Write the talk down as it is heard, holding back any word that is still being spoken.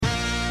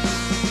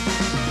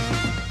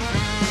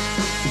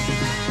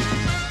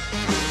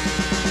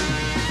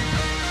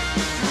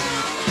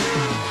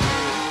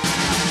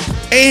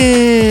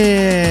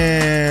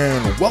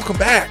And welcome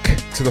back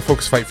to the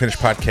Focus Fight Finish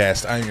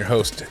podcast. I'm your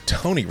host,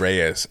 Tony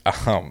Reyes.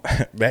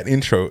 That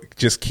intro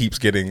just keeps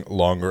getting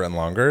longer and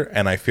longer,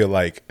 and I feel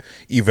like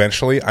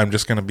eventually I'm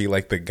just going to be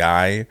like the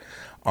guy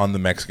on the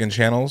Mexican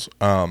channels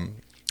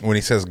when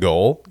he says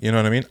goal. You know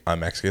what I mean?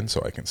 I'm Mexican,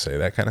 so I can say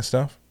that kind of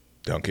stuff.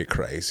 Don't get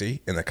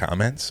crazy in the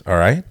comments, all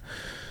right?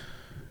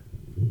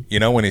 You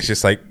know, when he's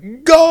just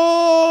like,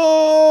 goal!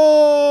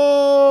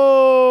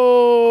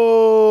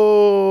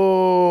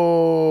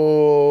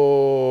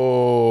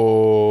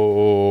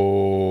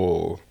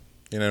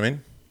 You know what I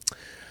mean?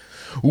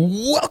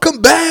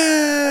 Welcome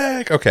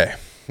back! Okay,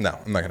 no,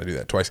 I'm not going to do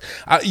that twice.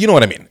 You know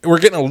what I mean? We're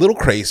getting a little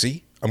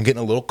crazy. I'm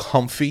getting a little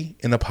comfy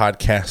in the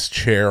podcast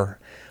chair,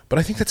 but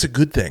I think that's a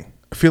good thing.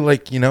 I feel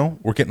like, you know,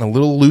 we're getting a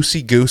little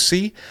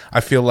loosey-goosey. I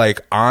feel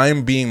like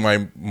I'm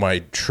being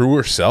my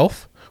truer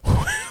self,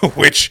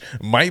 which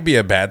might be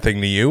a bad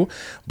thing to you.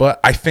 But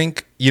I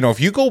think, you know, if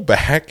you go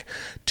back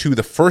to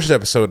the first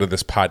episode of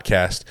this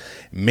podcast,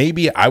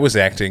 maybe I was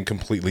acting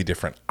completely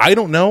different. I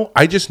don't know.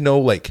 I just know,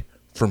 like,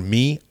 for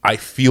me, I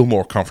feel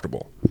more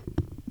comfortable.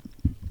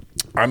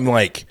 I'm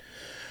like,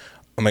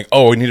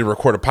 oh, we need to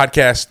record a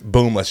podcast.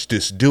 Boom, let's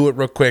just do it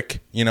real quick.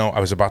 You know, I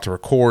was about to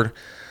record.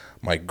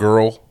 My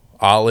girl,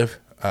 Olive,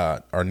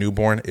 our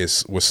newborn,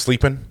 was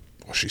sleeping.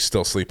 Well, she's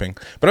still sleeping.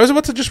 But I was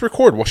about to just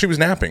record while she was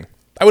napping.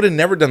 I would have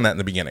never done that in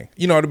the beginning.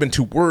 You know, I'd have been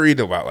too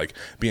worried about, like,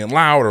 being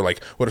loud or,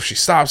 like, what if she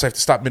stops? I have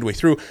to stop midway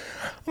through.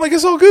 I'm like,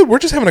 it's all good. We're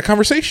just having a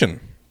conversation.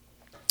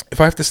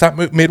 If I have to stop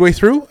midway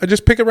through, I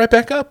just pick it right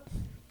back up.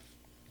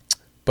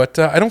 But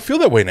I don't feel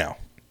that way now.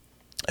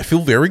 I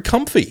feel very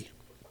comfy.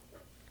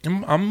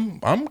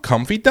 I'm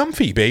comfy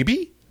dumpy,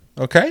 baby.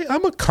 Okay?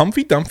 I'm a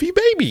comfy dumpy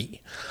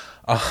baby.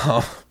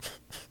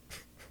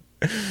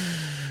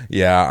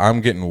 Yeah,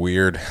 I'm getting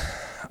weird.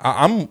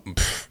 I'm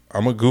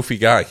a goofy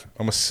guy.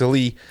 I'm a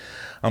silly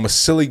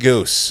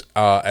goose,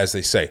 as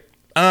they say.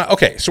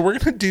 Okay, so we're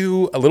gonna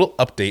do a little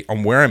update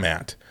on where I'm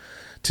at.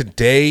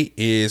 Today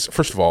is,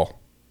 first of all,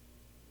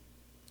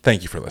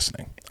 thank you for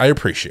listening. I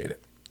appreciate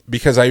it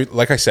because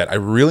like I said, I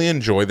really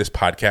enjoy this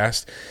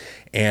podcast,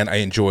 and I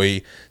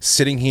enjoy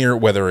sitting here,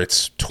 whether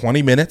it's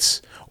 20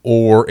 minutes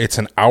or it's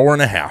an hour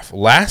and a half.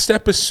 Last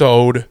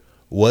episode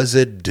was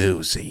a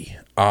doozy.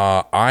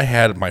 I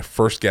had my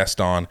first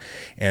guest on,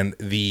 and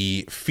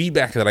the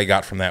feedback that I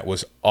got from that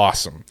was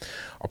awesome.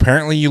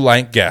 Apparently you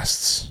like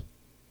guests,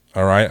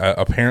 all right?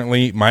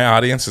 Apparently my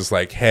audience is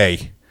like,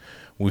 hey,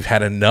 we've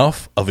had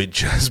enough of it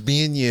just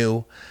being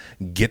you.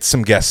 Get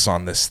some guests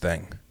on this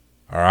thing,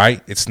 all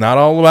right? It's not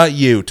all about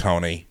you,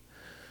 Tony,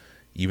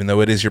 even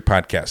though it is your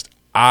podcast.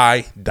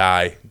 I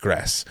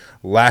digress.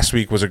 Last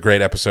week was a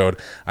great episode.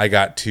 I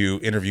got to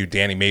interview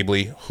Danny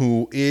Mabley,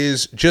 who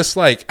is just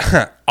like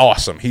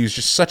awesome. He's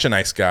just such a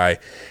nice guy.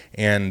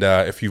 And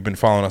if you've been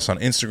following us on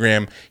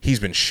Instagram, he's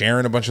been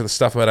sharing a bunch of the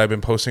stuff that I've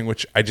been posting,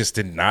 which I just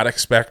did not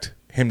expect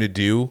him to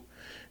do,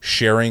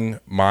 sharing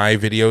my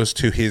videos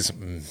to his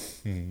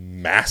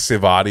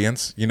massive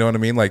audience. You know what I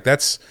mean? Like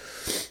that's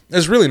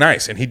really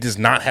nice. And he does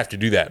not have to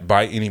do that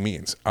by any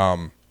means.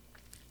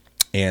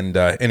 And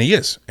he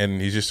is, and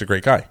he's just a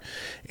great guy.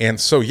 And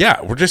so, yeah,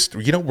 we're just,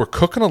 you know, we're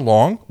cooking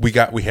along. We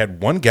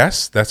had one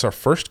guest. That's our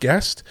first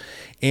guest.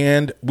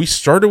 And we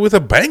started with a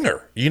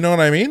banger. You know what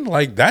I mean?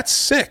 Like, that's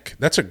sick.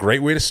 That's a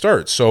great way to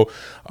start. So,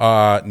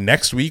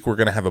 next week, we're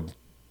going to have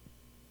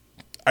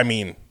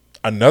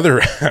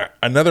another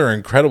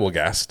incredible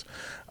guest.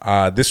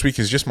 This week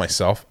is just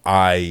myself.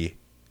 I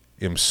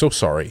am so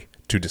sorry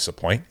to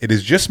disappoint. It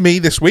is just me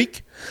this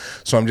week.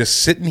 So I'm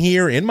just sitting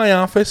here in my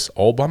office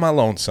all by my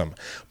lonesome.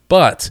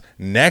 But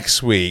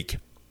next week,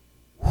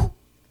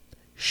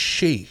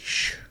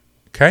 sheesh,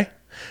 okay?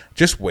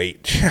 Just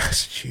wait.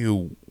 Just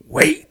you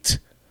wait.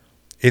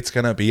 It's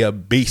going to be a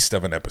beast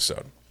of an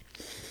episode.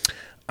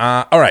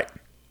 All right.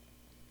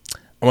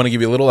 I want to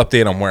give you a little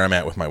update on where I'm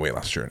at with my weight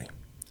loss journey.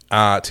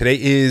 Today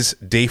is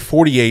day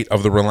 48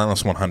 of the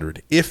Relentless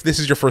 100. If this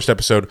is your first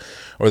episode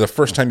or the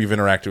first time you've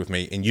interacted with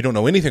me and you don't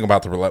know anything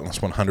about the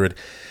Relentless 100,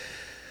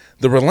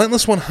 the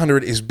Relentless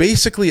 100 is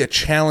basically a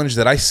challenge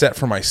that I set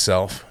for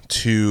myself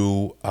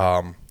to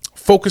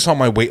focus on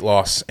my weight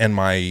loss and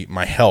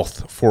my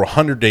health for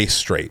 100 days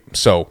straight.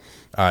 So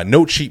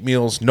no cheat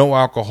meals, no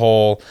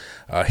alcohol,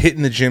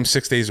 hitting the gym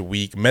 6 days a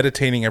week,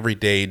 meditating every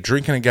day,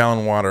 drinking a gallon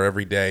of water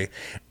every day.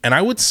 And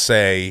I would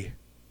say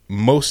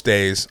most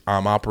days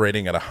I'm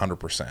operating at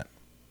 100%.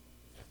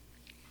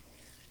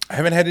 I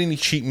haven't had any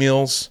cheat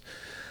meals.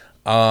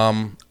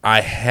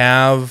 I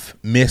have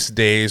missed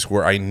days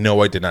where I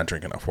know I did not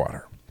drink enough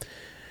water.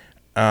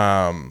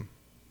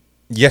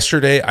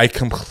 Yesterday, I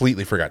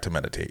completely forgot to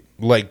meditate.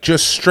 Like,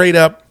 just straight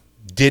up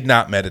did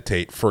not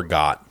meditate,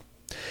 forgot.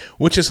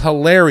 Which is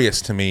hilarious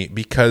to me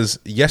because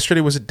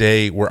yesterday was a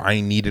day where I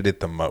needed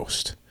it the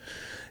most.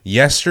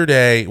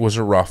 Yesterday was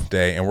a rough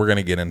day, and we're going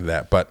to get into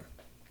that. But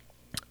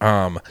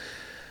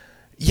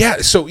Yeah,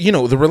 so,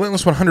 the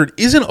Relentless 100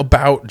 isn't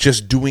about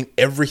just doing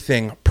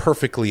everything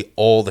perfectly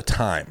all the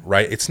time,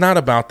 right? It's not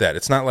about that.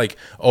 It's not like,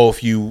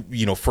 if you,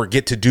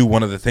 forget to do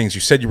one of the things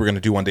you said you were going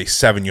to do on day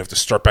 7, you have to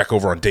start back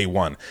over on day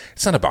 1.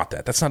 It's not about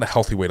that. That's not a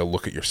healthy way to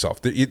look at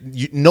yourself.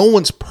 No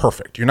one's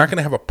perfect. You're not going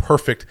to have a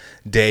perfect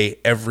day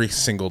every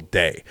single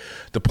day.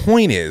 The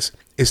point is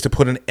to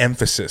put an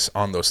emphasis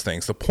on those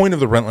things. The point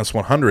of the Relentless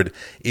 100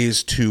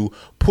 is to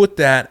put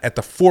that at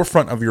the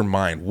forefront of your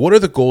mind. What are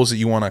the goals that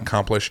you want to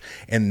accomplish?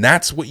 And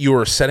that's what you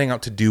are setting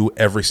out to do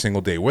every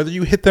single day. Whether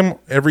you hit them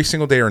every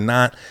single day or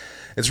not,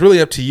 it's really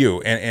up to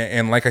you.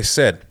 And like I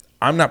said,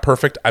 I'm not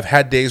perfect. I've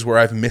had days where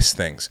I've missed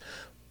things.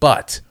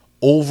 But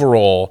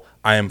overall,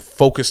 I am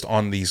focused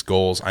on these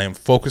goals. I am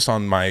focused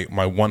on my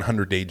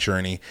 100-day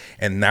journey,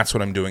 and that's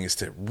what I'm doing, is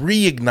to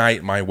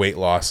reignite my weight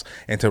loss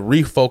and to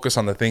refocus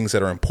on the things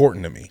that are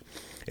important to me.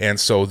 And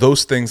so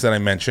those things that I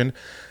mentioned,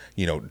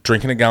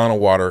 drinking a gallon of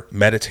water,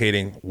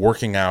 meditating,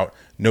 working out,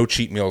 no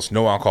cheat meals,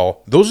 no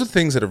alcohol, those are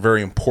things that are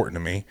very important to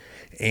me.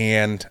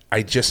 And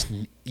I just,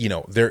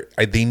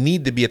 they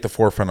need to be at the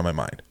forefront of my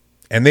mind.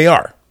 And they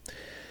are.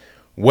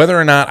 Whether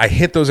or not I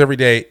hit those every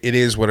day, it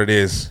is what it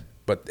is.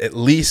 But at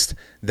least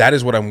that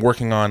is what I'm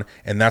working on,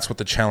 and that's what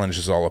the challenge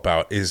is all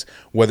about, is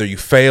whether you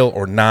fail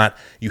or not,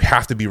 you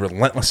have to be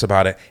relentless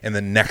about it, and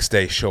the next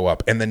day show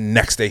up, and the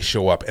next day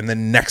show up, and the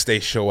next day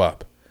show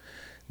up.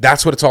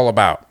 That's what it's all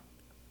about.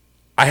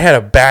 I had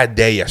a bad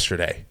day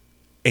yesterday,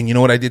 and you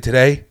know what I did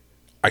today?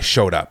 I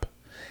showed up,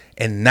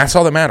 and that's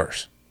all that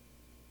matters.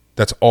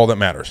 That's all that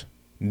matters.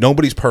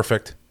 Nobody's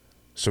perfect,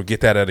 so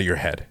get that out of your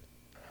head.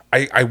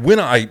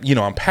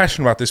 I'm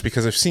passionate about this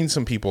because I've seen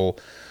some people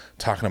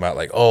talking about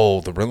like,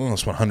 the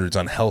Relentless 100 is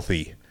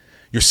unhealthy.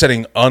 You're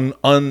setting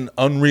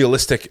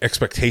unrealistic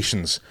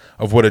expectations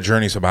of what a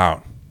journey's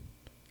about.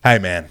 Hey,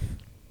 man,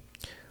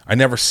 I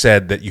never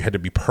said that you had to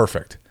be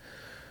perfect.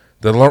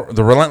 The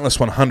Relentless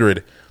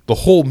 100, the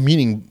whole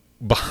meaning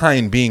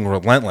behind being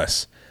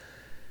relentless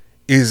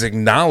is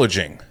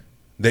acknowledging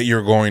that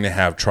you're going to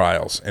have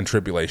trials and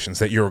tribulations,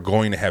 that you're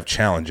going to have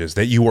challenges,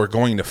 that you are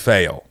going to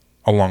fail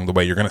along the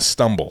way. You're going to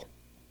stumble.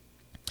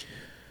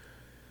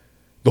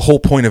 The whole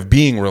point of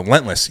being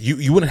relentless,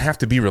 you wouldn't have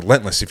to be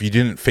relentless if you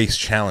didn't face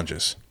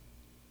challenges.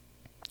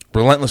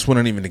 Relentless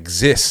wouldn't even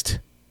exist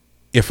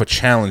if a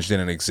challenge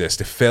didn't exist,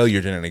 if failure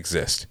didn't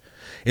exist.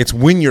 It's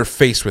when you're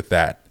faced with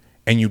that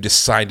and you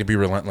decide to be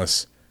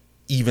relentless,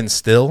 even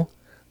still,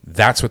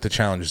 that's what the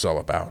challenge is all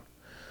about.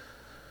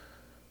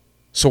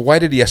 So why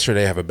did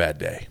yesterday have a bad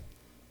day?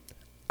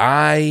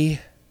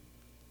 I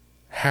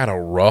had a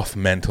rough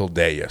mental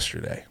day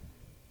yesterday.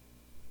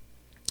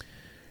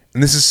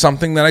 And this is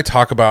something that I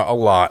talk about a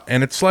lot.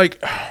 And it's like,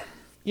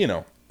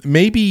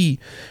 maybe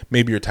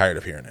you're tired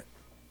of hearing it.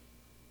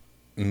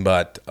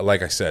 But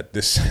like I said,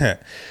 this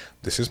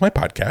is my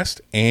podcast.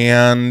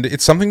 And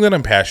it's something that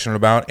I'm passionate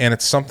about. And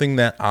it's something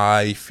that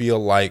I feel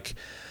like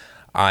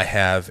I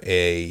have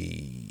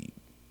a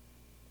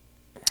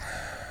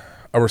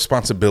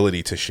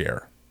responsibility to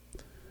share.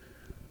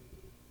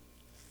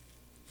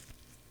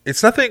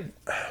 It's nothing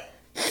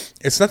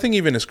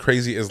even as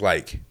crazy as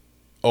like,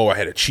 I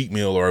had a cheat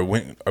meal or I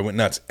went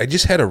nuts. I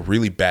just had a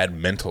really bad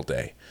mental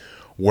day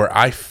where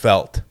I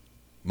felt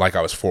like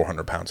I was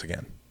 400 pounds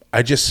again.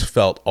 I just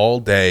felt all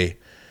day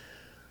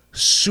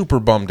super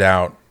bummed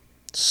out,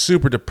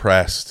 super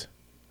depressed,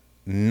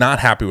 not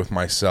happy with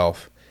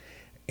myself.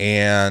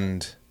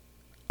 And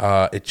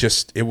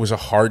it was a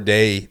hard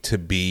day to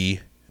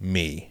be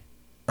me.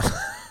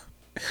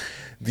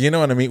 Do you know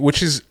what I mean?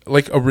 Which is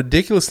like a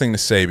ridiculous thing to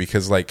say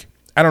because like,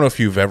 I don't know if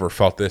you've ever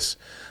felt this.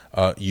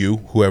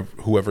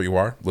 Whoever you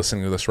are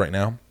listening to this right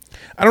now,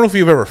 I don't know if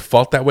you've ever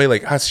felt that way.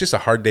 Like, it's just a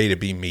hard day to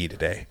be me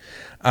today.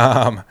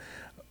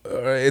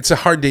 It's a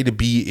hard day to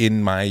be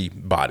in my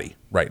body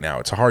right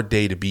now. It's a hard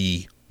day to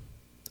be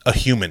a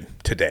human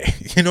today.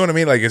 You know what I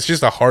mean? Like, it's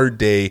just a hard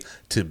day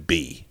to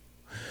be,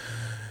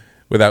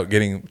 without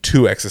getting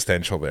too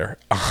existential there.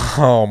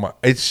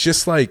 It's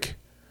just like,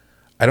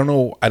 I don't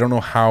know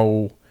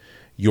how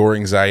your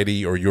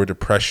anxiety or your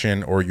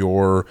depression or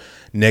your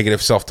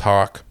negative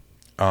self-talk,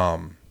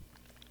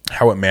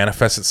 how it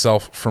manifests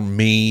itself. For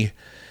me,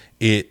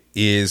 it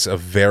is a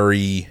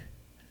very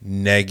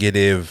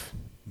negative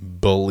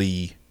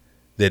bully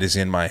that is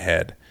in my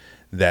head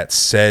that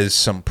says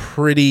some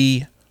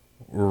pretty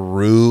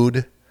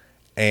rude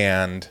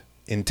and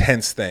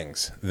intense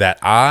things that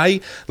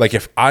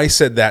if I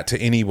said that to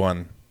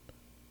anyone,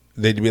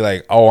 they'd be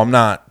like, I'm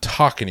not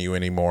talking to you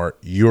anymore.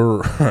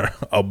 You're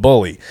a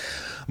bully.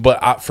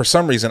 But for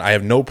some reason, I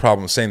have no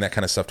problem saying that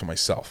kind of stuff to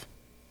myself.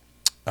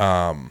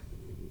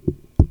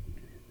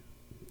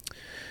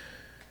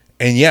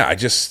 And yeah, I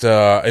just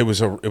it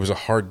was a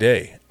hard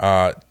day.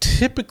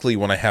 Typically,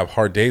 when I have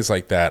hard days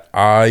like that,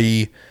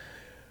 I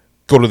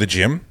go to the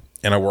gym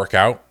and I work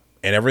out,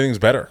 and everything's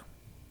better.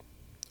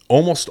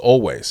 Almost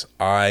always,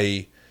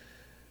 when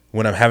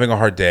I'm having a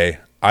hard day,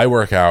 I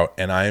work out,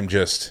 and I am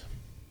just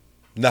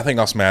nothing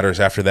else matters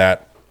after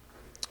that.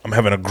 I'm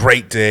having a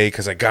great day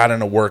because I got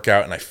in a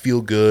workout and I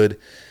feel good,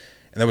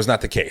 and that was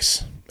not the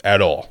case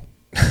at all.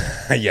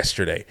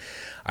 yesterday.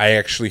 I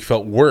actually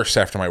felt worse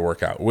after my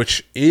workout,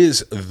 which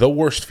is the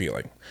worst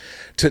feeling.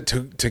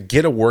 To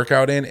get a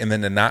workout in and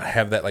then to not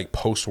have that like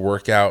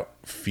post-workout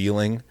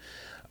feeling,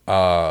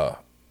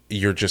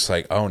 you're just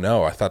like, oh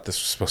no, I thought this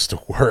was supposed to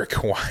work.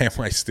 Why am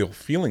I still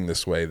feeling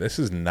this way? This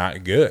is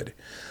not good.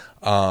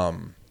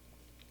 So,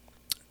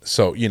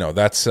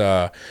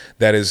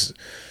 that is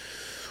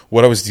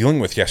what I was dealing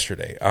with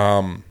yesterday.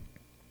 And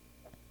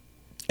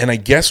I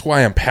guess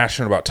why I'm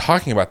passionate about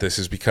talking about this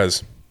is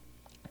because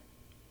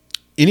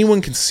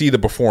anyone can see the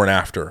before and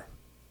after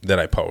that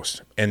I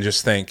post and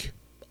just think,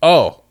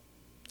 oh,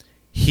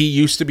 he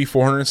used to be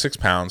 406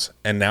 pounds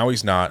and now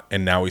he's not,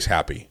 and now he's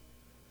happy.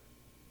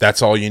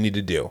 That's all you need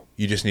to do.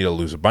 You just need to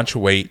lose a bunch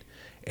of weight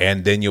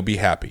and then you'll be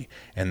happy.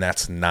 And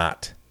that's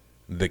not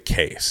the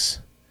case.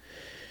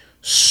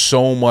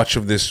 So much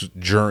of this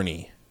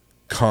journey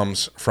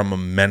comes from a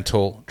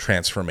mental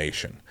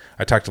transformation.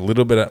 I talked a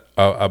little bit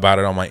about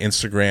it on my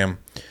Instagram.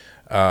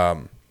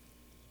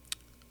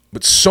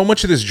 But so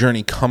much of this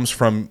journey comes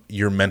from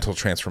your mental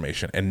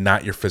transformation and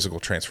not your physical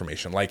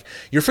transformation. Like,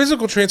 your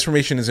physical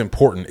transformation is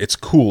important. It's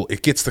cool.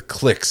 It gets the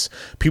clicks.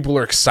 People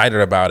are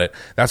excited about it.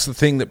 That's the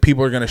thing that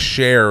people are going to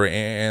share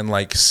and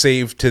like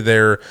save to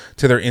their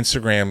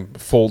Instagram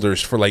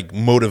folders for like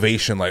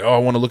motivation. Like, oh, I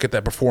want to look at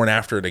that before and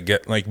after to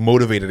get like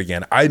motivated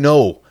again. I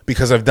know,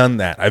 because I've done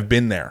that. I've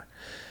been there.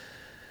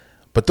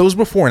 But those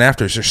before and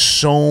afters, there's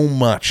so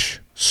much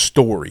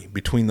story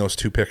between those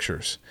two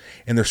pictures.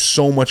 And there's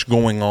so much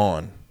going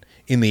on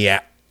in the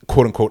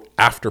quote-unquote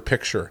after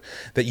picture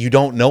that you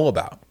don't know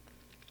about.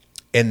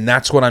 And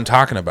that's what I'm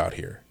talking about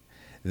here.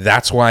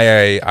 That's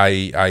why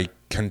I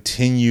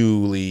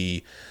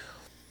continually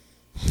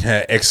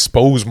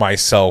expose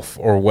myself,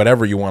 or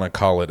whatever you want to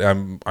call it.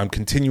 I'm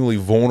continually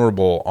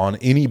vulnerable on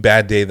any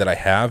bad day that I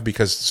have,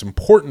 because it's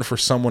important for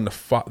someone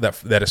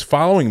that is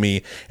following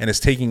me and is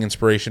taking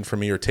inspiration from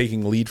me or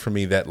taking lead from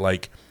me, that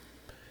like,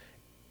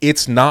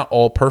 it's not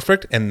all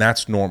perfect, and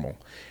that's normal.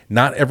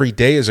 Not every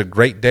day is a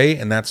great day,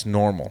 and that's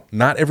normal.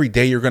 Not every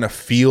day you're going to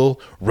feel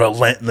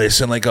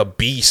relentless and like a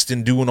beast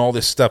and doing all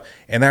this stuff,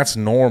 and that's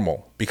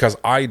normal, because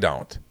I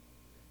don't.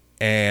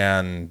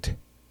 And,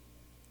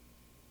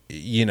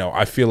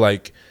 I feel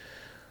like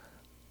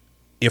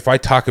if I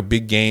talk a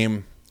big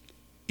game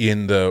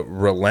in the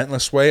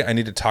relentless way, I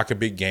need to talk a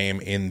big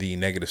game in the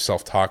negative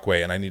self-talk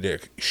way, and I need to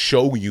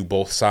show you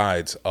both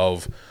sides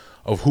of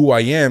who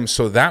I am,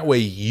 so that way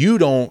you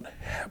don't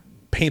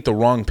paint the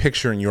wrong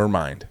picture in your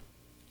mind.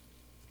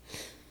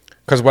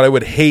 Because what I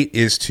would hate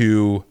is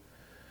to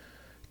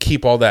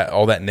keep all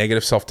that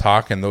negative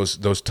self-talk and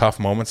those tough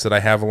moments that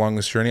I have along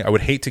this journey. I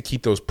would hate to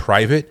keep those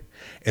private,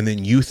 and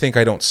then you think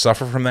I don't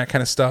suffer from that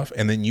kind of stuff,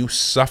 and then you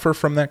suffer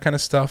from that kind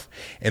of stuff,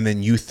 and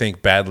then you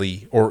think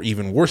badly or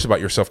even worse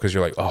about yourself because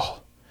you're like,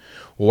 oh,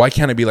 well, why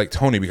can't I be like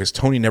Tony? Because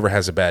Tony never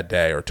has a bad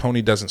day, or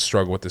Tony doesn't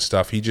struggle with this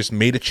stuff. He just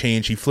made a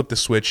change. He flipped the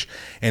switch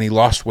and he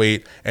lost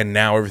weight, and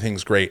now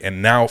everything's great.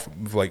 And now,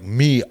 like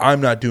me, I'm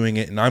not doing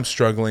it and I'm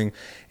struggling,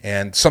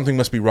 and something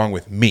must be wrong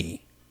with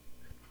me.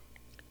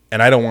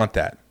 And I don't want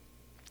that.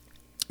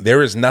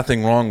 There is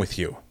nothing wrong with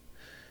you.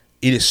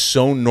 It is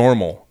so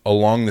normal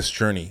along this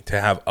journey to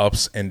have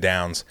ups and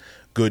downs,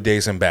 good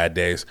days and bad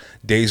days,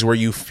 days where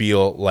you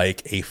feel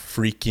like a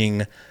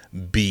freaking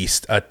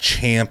beast, a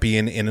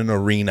champion in an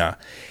arena,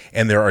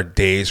 and there are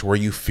days where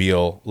you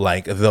feel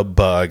like the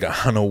bug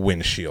on a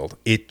windshield.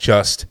 It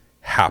just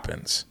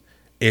happens.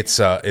 It's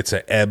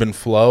an ebb and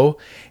flow,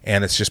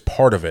 and it's just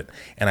part of it,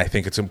 and I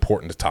think it's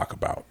important to talk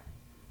about.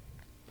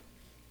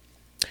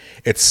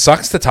 It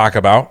sucks to talk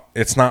about.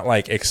 It's not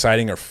like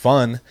exciting or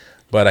fun,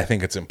 but I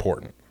think it's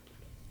important.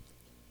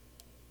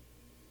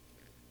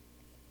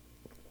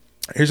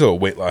 Here's a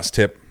weight loss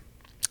tip.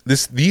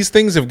 These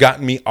things have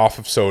gotten me off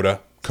of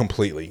soda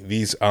completely.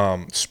 These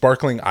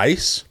sparkling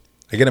ice,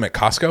 I get them at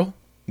Costco.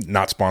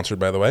 Not sponsored,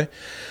 by the way.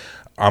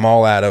 I'm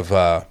all out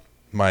of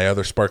my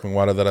other sparkling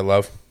water that I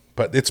love,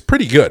 but it's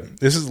pretty good.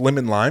 This is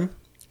lemon lime,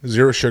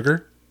 0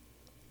 sugar.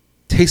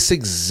 Tastes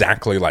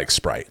exactly like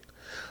Sprite.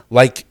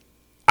 Like,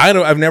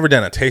 I've never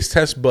done a taste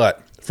test,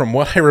 but from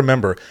what I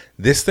remember,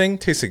 this thing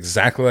tastes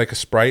exactly like a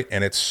Sprite,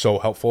 and it's so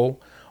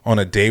helpful on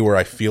a day where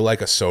I feel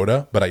like a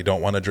soda, but I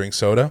don't want to drink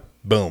soda.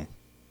 Boom.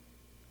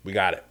 We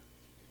got it.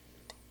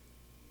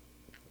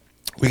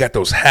 We got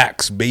those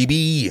hacks,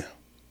 baby.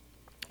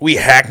 We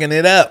hacking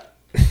it up.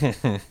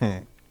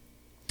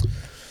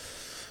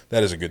 That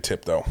is a good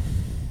tip, though.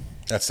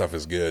 That stuff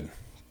is good.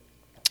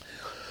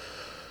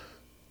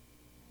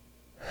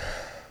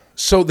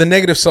 So the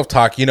negative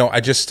self-talk, I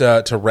just,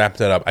 to wrap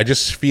that up, I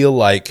just feel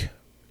like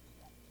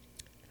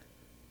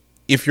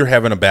if you're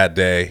having a bad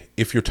day,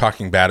 if you're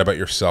talking bad about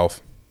yourself,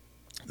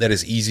 that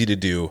is easy to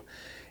do.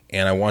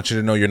 And I want you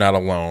to know you're not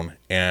alone.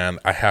 And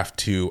I have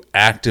to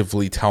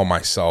actively tell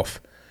myself,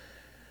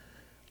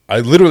 I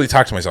literally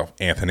talk to myself,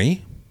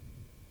 Anthony.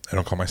 I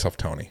don't call myself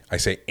Tony. I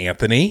say,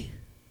 Anthony,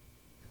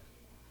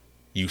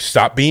 you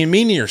stop being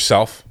mean to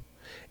yourself.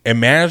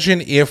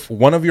 Imagine if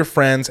one of your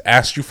friends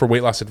asked you for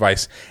weight loss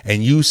advice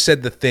and you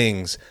said the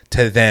things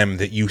to them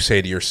that you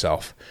say to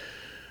yourself.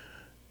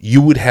 you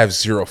would have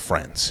zero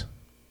friends.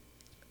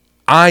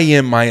 I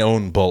am my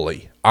own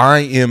bully. I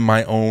am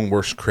my own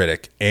worst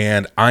critic,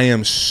 and I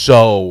am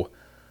so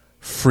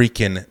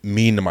freaking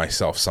mean to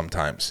myself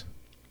sometimes.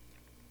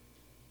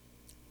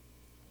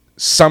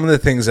 Some of the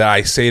things that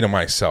I say to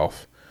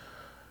myself,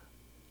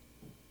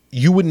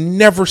 you would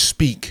never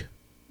speak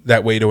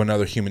that way to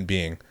another human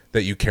being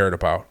that you cared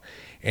about.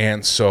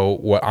 And so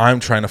what I'm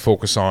trying to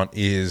focus on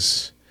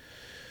is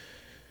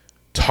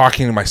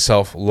talking to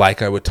myself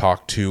like I would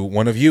talk to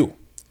one of you.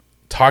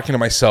 Talking to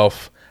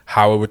myself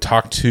how I would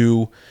talk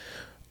to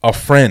a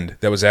friend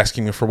that was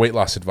asking me for weight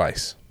loss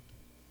advice.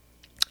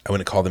 I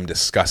wouldn't call them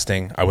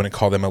disgusting. I wouldn't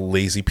call them a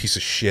lazy piece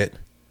of shit.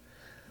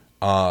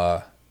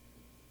 I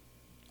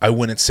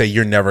wouldn't say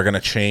you're never going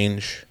to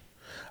change.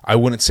 I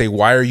wouldn't say,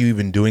 why are you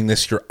even doing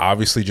this? You're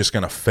obviously just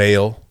going to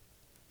fail.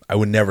 I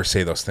would never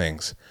say those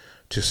things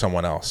to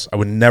someone else. I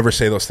would never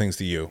say those things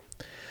to you.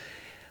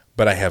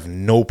 But I have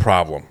no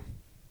problem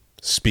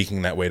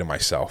speaking that way to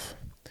myself.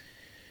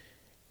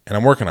 And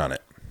I'm working on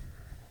it.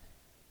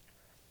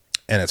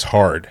 And it's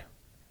hard.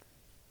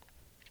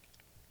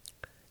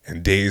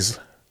 And days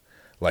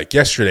like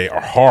yesterday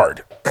are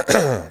hard.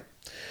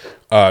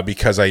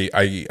 Because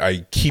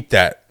I keep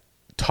that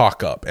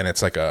talk up, and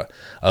it's like a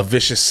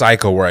vicious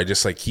cycle where I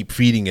just like keep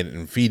feeding it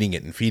and feeding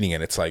it and feeding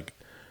it. It's like,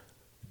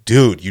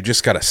 dude, you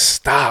just got to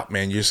stop,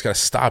 man. You just got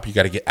to stop. You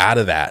got to get out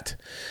of that.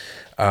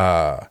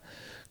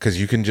 Because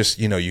you can just,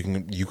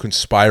 you can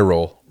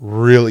spiral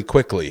really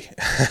quickly,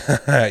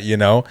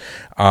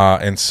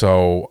 and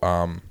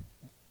so,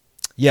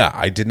 yeah,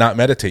 I did not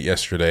meditate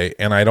yesterday,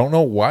 and I don't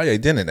know why I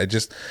didn't.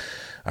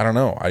 I don't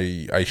know.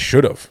 I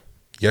should have.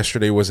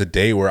 Yesterday was a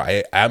day where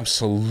I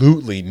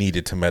absolutely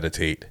needed to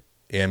meditate,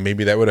 and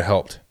maybe that would have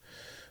helped.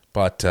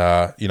 But,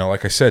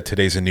 like I said,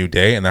 today's a new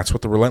day, and that's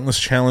what the Relentless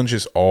Challenge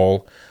is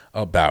all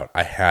about.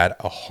 I had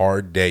a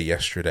hard day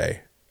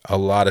yesterday. A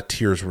lot of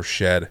tears were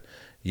shed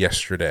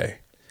yesterday.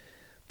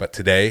 But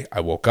today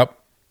I woke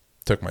up,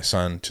 took my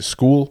son to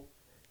school,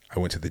 I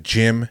went to the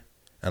gym,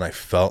 and I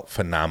felt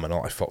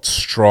phenomenal. I felt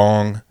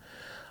strong.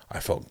 I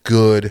felt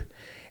good.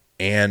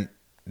 And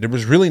there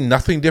was really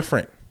nothing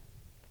different.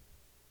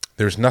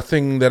 There's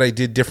nothing that I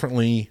did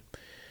differently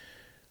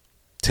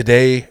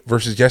today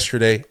versus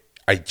yesterday.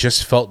 I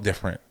just felt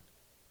different.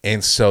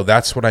 And so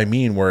that's what I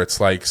mean, where it's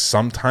like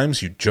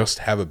sometimes you just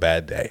have a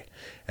bad day,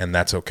 and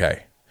that's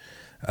okay.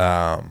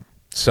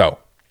 So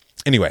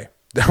anyway,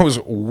 that was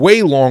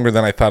way longer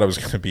than I thought it was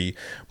going to be.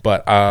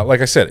 But like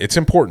I said, it's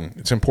important.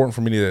 It's important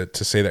for me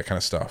to say that kind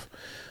of stuff.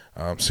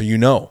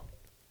 So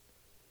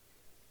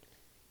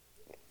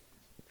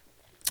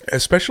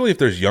especially if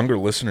there's younger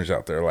listeners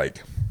out there,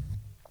 like,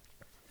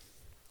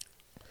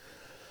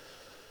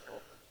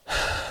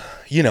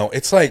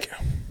 it's like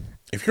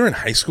if you're in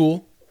high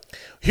school,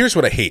 here's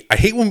what I hate. I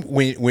hate when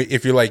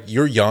if you're like,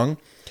 you're young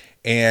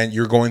and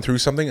you're going through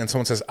something and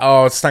someone says,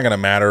 oh, it's not going to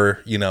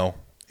matter,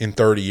 in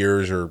 30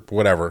 years or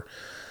whatever.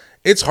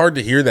 It's hard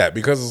to hear that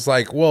because it's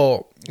like,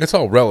 well, it's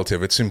all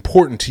relative. It's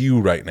important to you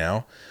right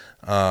now.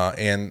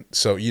 And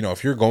so,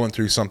 if you're going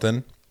through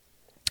something,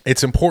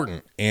 it's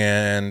important,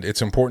 and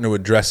it's important to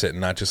address it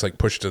and not just like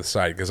push it to the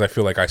side. Because I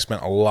feel like I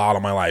spent a lot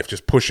of my life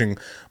just pushing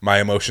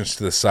my emotions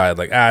to the side.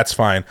 Like, it's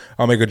fine.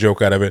 I'll make a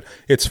joke out of it.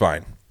 It's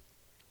fine.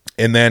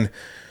 And then,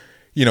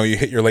 you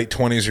hit your late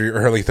 20s or your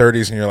early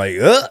 30s and you're like,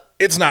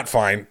 it's not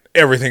fine.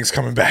 Everything's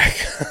coming back.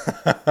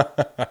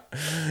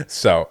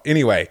 So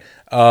anyway,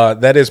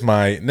 that is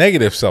my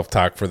negative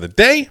self-talk for the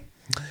day.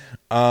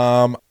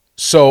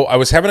 So I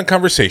was having a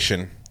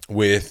conversation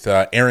with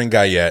Aaron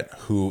Guyette,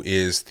 who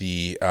is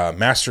the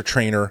master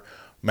trainer,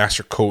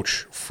 master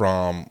coach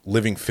from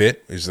Living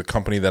Fit, is the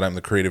company that I'm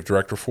the creative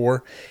director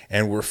for.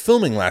 And we're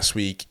filming last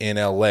week in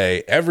LA.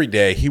 Every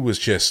day he was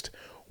just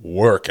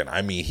working.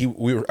 I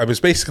mean, I was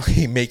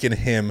basically making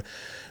him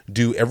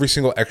do every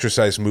single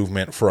exercise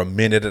movement for a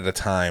minute at a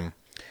time.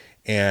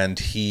 And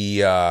he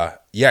had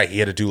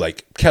to do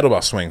like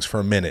kettlebell swings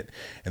for a minute,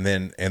 and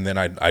then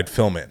I'd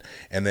film it,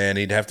 and then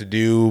he'd have to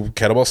do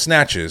kettlebell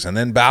snatches, and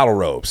then battle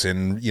ropes,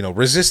 and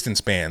resistance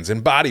bands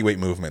and body weight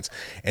movements,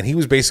 and he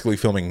was basically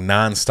filming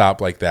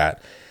nonstop like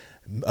that,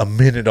 a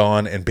minute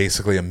on and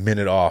basically a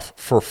minute off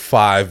for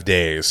 5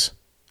 days,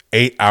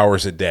 8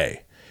 hours a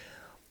day.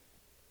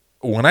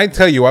 When I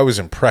tell you I was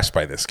impressed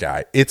by this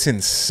guy, it's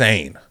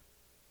insane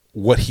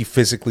what he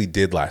physically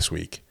did last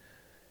week.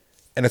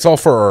 And it's all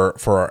for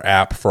our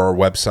app, for our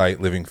website,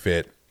 Living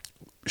Fit.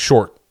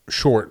 Short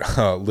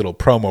little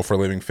promo for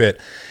Living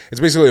Fit. It's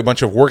basically a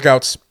bunch of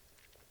workouts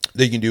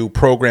that you can do,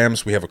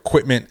 programs. We have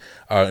equipment,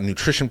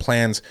 nutrition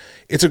plans.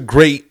 It's a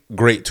great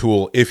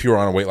tool if you're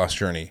on a weight loss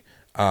journey.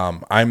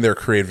 I'm their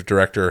creative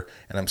director,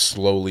 and I'm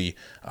slowly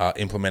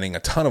implementing a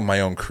ton of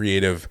my own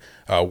creative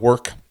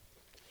work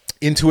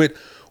into it.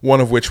 One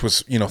of which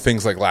was,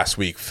 things like last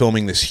week,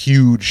 filming this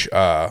huge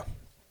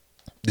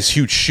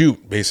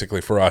shoot basically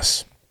for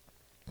us.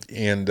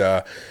 And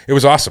it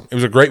was awesome. It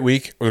was a great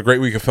week. It was a great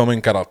week of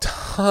filming. Got a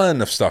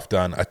ton of stuff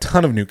done, a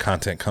ton of new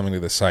content coming to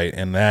the site.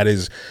 And that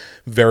is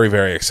very,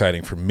 very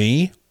exciting for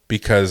me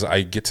because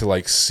I get to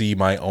like see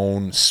my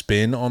own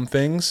spin on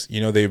things.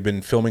 You know, they've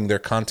been filming their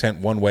content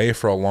one way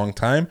for a long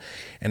time,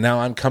 and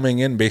now I'm coming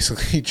in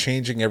basically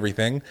changing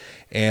everything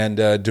and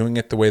doing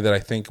it the way that I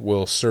think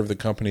will serve the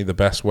company the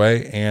best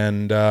way.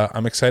 And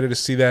I'm excited to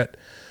see that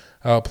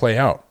play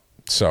out.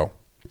 So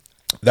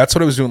that's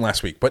what I was doing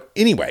last week. But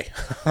anyway,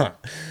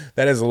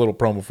 that is a little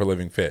promo for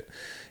Living Fit.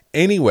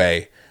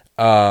 Anyway,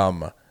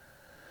 so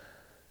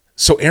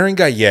Aaron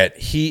Guyette,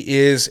 he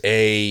is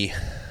he's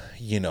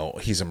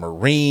a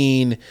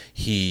Marine,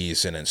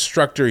 he's an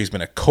instructor, he's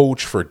been a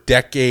coach for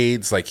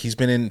decades, like he's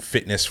been in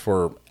fitness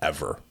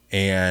forever.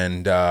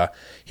 And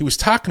he was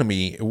talking to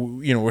me,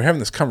 we're having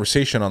this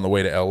conversation on the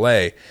way to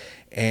LA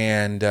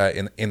and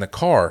in the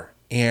car,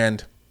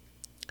 and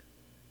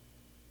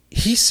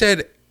he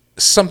said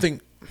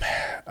something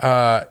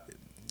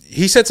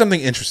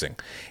interesting,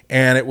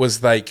 and it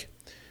was like,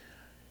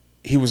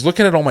 he was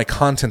looking at all my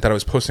content that I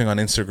was posting on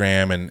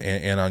Instagram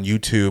and on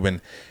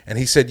YouTube, and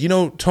he said,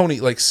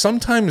 Tony, like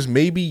sometimes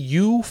maybe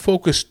you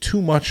focus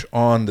too much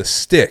on the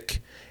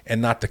stick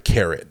and not the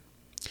carrot.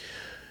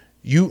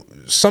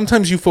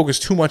 Sometimes you focus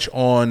too much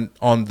on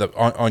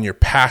your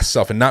past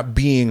self and not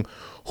being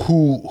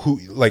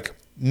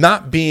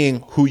not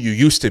being who you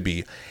used to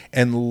be,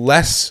 and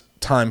less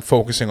time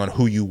focusing on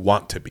who you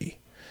want to be.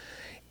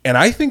 And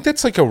I think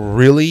that's like a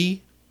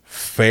really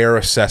fair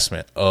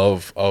assessment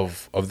of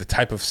the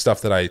type of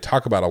stuff that I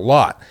talk about a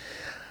lot.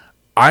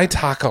 I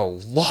talk a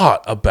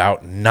lot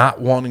about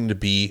not wanting to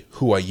be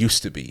who I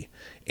used to be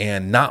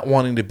and not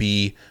wanting to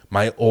be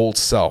my old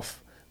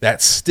self,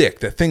 that stick,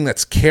 the thing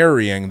that's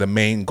carrying the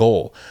main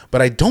goal.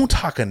 But I don't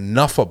talk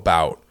enough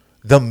about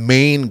the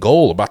main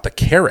goal, about the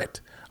carrot.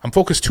 I'm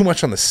focused too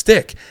much on the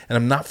stick, and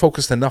I'm not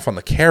focused enough on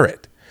the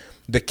carrot.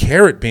 The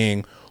carrot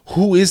being,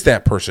 who is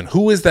that person?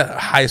 Who is that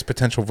highest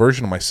potential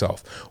version of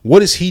myself? What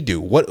does he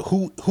do?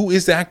 Who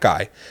is that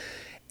guy?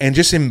 And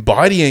just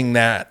embodying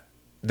that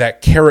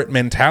carrot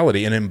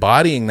mentality and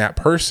embodying that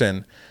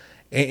person,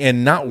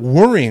 and not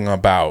worrying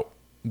about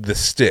the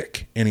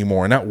stick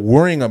anymore, not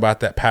worrying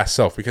about that past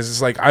self, because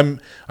it's like I'm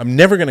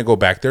never going to go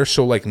back there.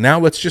 So like now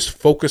let's just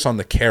focus on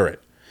the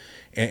carrot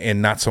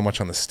and not so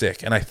much on the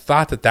stick. And I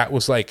thought that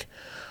was like,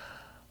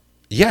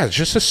 yeah,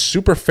 just a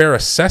super fair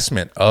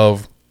assessment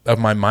of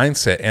my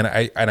mindset, and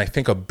I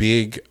think a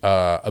big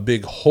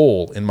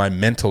hole in my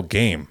mental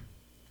game.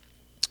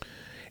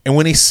 And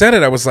when he said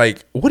it, I was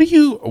like, what do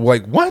you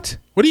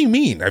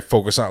mean I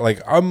focus on,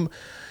 like, I'm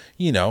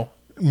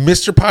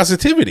Mr.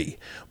 Positivity?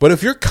 But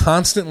if you're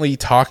constantly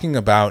talking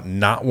about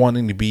not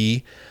wanting to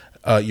be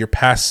your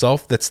past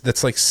self,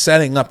 that's like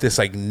setting up this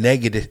like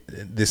negative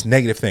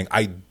thing.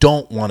 I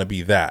don't want to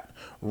be that,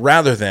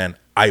 rather than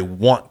I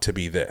want to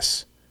be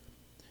this.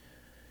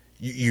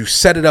 You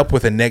set it up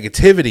with a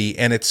negativity,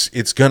 and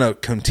it's going to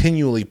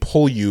continually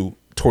pull you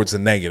towards the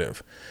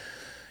negative.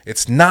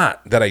 It's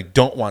not that I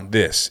don't want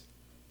this.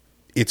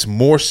 It's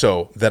more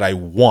so that I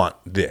want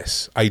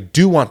this. I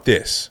do want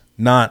this,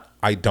 not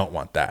I don't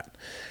want that.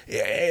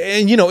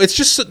 And, it's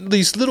just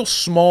these little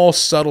small,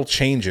 subtle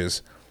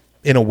changes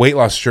in a weight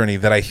loss journey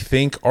that I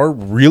think are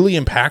really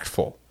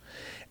impactful.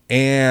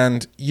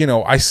 And,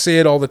 I say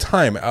it all the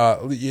time.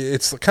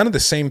 It's kind of the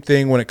same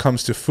thing when it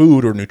comes to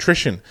food or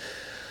nutrition.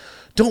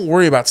 Don't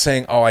worry about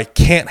saying, oh, I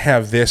can't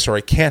have this or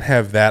I can't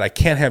have that. I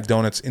can't have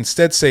donuts.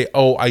 Instead say,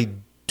 oh, I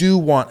do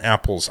want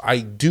apples. I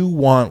do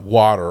want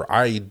water.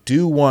 I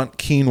do want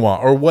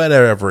quinoa, or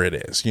whatever it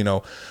is.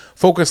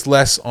 Focus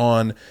less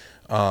on,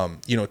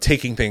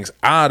 taking things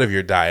out of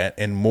your diet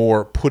and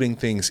more putting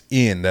things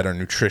in that are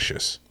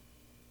nutritious.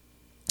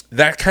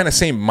 That kind of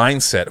same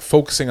mindset,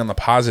 focusing on the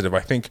positive, I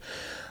think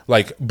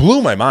like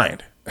blew my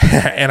mind.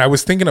 And I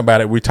was thinking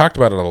about it. We talked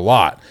about it a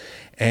lot.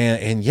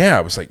 And yeah,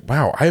 I was like,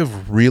 wow, I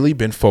have really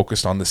been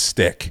focused on the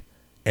stick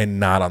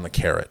and not on the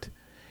carrot.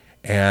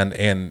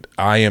 And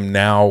I am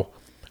now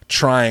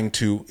trying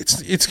to,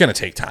 it's going to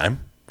take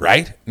time,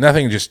 right?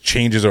 Nothing just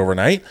changes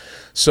overnight.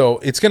 So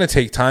it's going to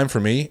take time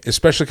for me,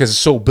 especially because it's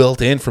so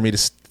built in for me to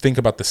think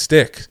about the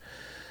stick,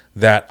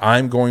 that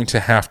I'm going to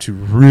have to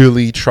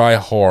really try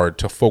hard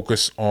to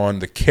focus on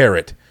the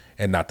carrot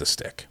and not the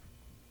stick.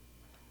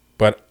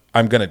 But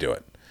I'm going to do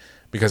it,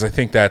 because I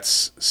think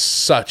that's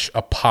such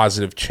a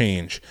positive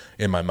change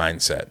in my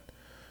mindset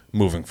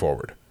moving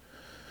forward.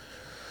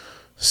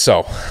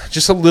 So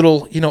just a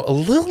little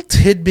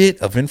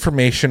tidbit of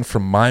information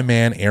from my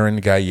man,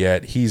 Aaron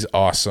Guyette. He's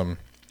awesome.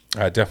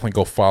 Definitely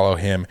go follow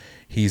him.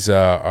 He's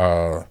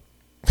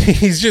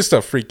just a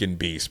freaking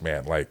beast,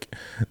 man. Like,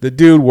 the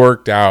dude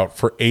worked out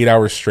for 8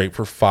 hours straight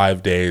for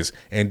 5 days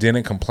and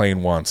didn't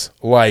complain once.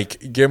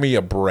 Like, give me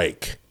a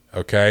break.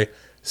 Okay.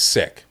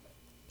 Sick.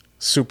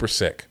 Super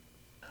sick.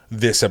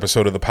 This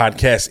episode of the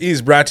podcast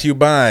is brought to you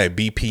by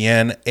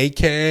BPN,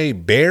 aka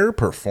Bare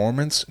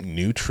Performance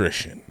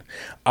Nutrition.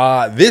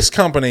 This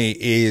company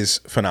is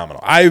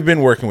phenomenal. I've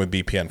been working with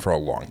BPN for a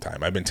long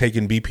time. I've been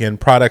taking BPN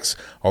products,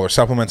 all their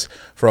supplements,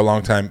 for a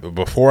long time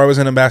before I was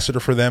an ambassador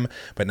for them,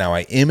 but now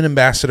I am an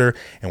ambassador,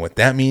 and what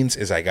that means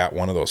is I got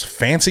one of those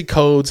fancy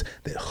codes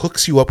that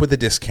hooks you up with a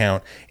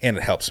discount, and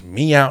it helps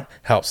me out,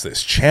 helps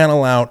this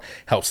channel out,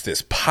 helps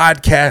this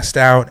podcast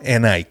out,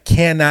 and I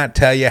cannot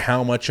tell you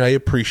how much I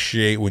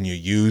appreciate when you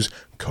use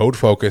code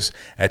FOCUS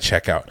at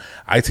checkout.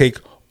 I take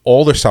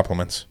all their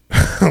supplements,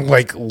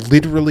 like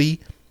literally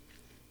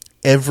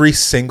every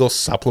single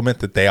supplement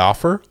that they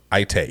offer,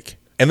 I take.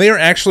 And they are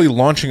actually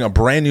launching a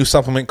brand new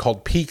supplement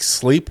called Peak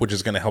Sleep, which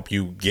is going to help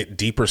you get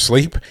deeper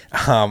sleep.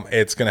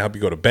 It's going to help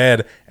you go to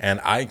bed. And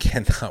I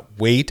cannot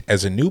wait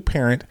as a new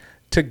parent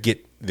to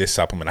get this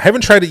supplement. I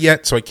haven't tried it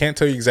yet, so I can't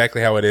tell you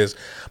exactly how it is.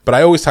 But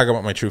I always talk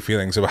about my true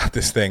feelings about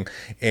this thing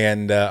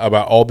and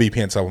about all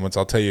BPN supplements.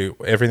 I'll tell you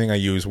everything I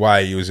use, why I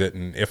use it,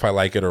 and if I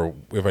like it or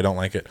if I don't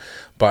like it.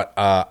 But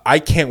I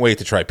can't wait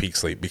to try Peak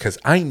Sleep because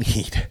I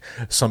need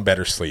some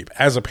better sleep.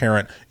 As a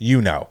parent,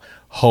 you know,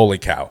 holy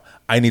cow,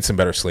 I need some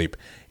better sleep.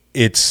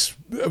 It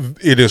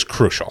is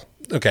crucial.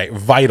 Okay,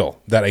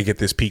 vital that I get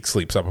this Peak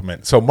Sleep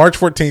supplement. So March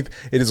 14th,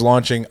 it is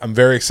launching. I'm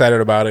very excited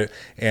about it.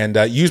 And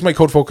use my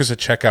code FOCUS at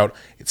checkout.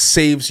 It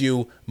saves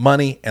you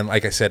money and,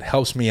 like I said,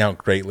 helps me out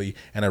greatly,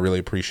 and I really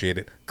appreciate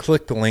it.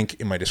 Click the link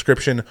in my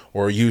description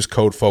or use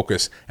code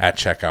FOCUS at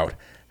checkout.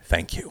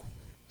 Thank you.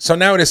 So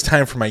now it is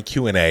time for my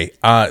Q&A.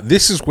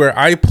 This is where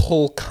I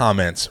pull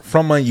comments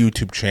from my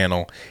YouTube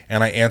channel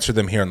and I answer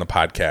them here on the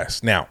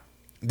podcast. Now,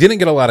 didn't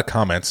get a lot of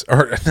comments,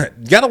 or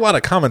got a lot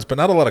of comments, but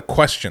not a lot of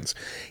questions.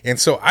 And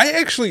so I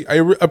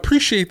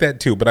appreciate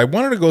that too, but I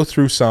wanted to go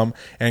through some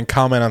and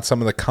comment on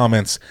some of the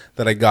comments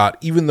that I got,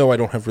 even though I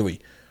don't have really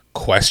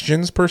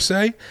questions per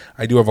se.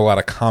 I do have a lot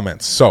of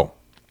comments. So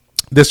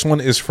this one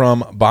is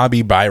from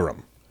Bobby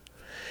Byram.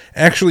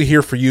 Actually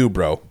here for you,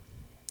 bro.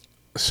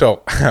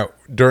 So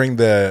during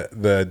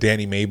the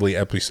Danny Mabley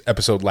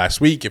episode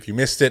last week, if you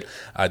missed it,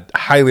 I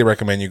highly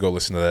recommend you go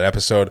listen to that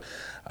episode.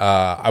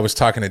 I was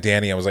talking to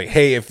Danny. I was like,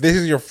 hey, if this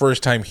is your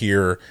first time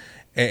here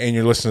and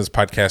you're listening to this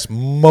podcast,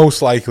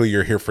 most likely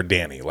you're here for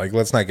Danny. Like,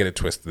 let's not get it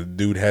twisted. The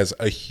dude has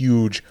a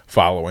huge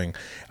following.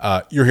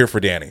 You're here for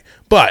Danny,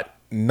 but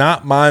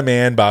not my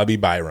man, Bobby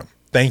Byram.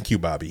 Thank you,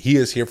 Bobby. He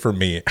is here for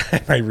me.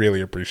 I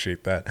really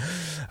appreciate that.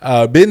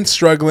 Been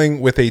struggling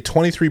with a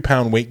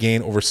 23-pound weight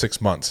gain over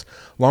 6 months.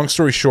 Long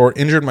story short,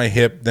 injured my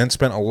hip, then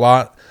spent a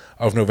lot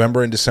of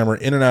November and December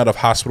in and out of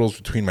hospitals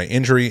between my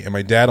injury and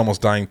my dad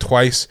almost dying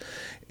twice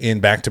in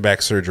back-to-back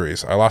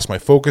surgeries. I lost my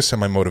focus and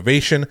my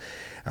motivation.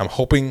 I'm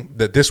hoping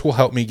that this will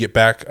help me get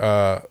back,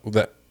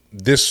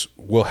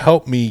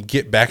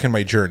 in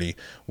my journey.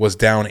 Was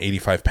down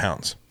 85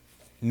 pounds.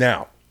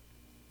 Now,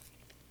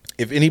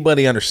 if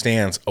anybody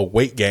understands a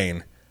weight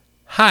gain,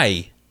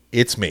 hi,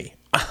 it's me.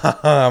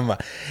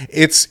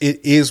 It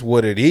is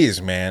what it is,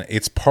 man.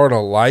 It's part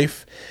of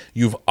life.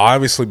 You've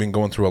obviously been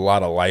going through a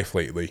lot of life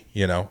lately,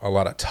 you know, a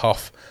lot of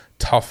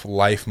tough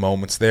life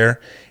moments there,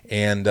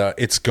 and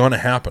it's going to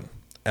happen.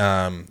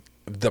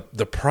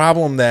 The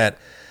problem that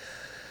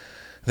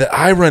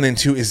I run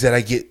into is that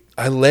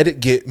I let it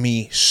get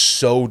me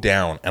so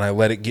down, and I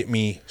let it get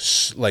me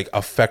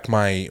affect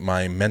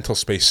my mental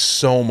space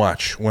so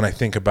much when I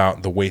think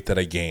about the weight that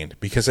I gained,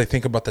 because I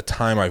think about the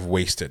time I've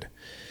wasted.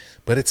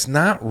 But it's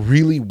not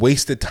really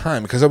wasted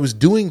time, because I was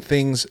doing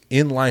things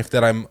in life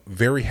that I'm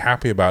very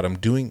happy about.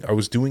 I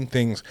was doing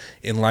things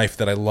in life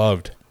that I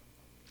loved.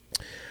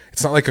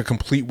 It's not like a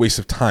complete waste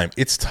of time.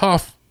 It's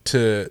tough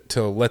to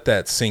let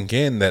that sink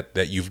in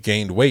that you've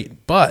gained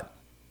weight, but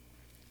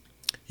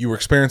you were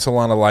experiencing a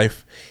lot of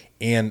life,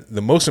 and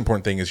the most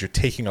important thing is you're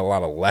taking a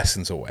lot of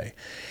lessons away,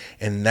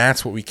 and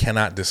that's what we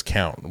cannot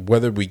discount.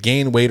 Whether we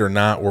gain weight or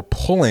not, we're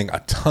pulling a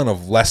ton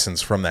of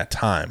lessons from that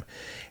time,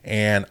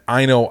 and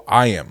I know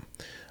I am.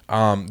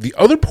 The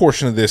other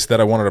portion of this that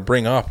I wanted to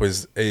bring up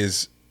is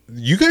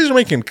you guys are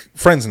making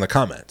friends in the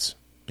comments.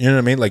 You know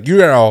what I mean? Like,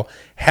 you are all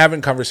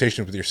having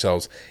conversations with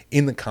yourselves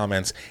in the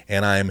comments,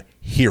 and I'm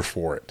here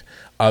for it.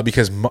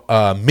 Because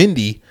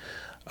Mindy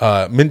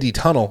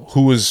Tunnel,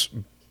 who has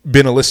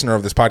been a listener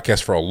of this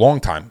podcast for a long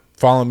time,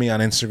 following me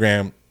on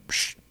Instagram,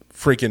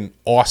 freaking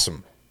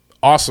awesome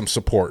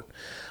support.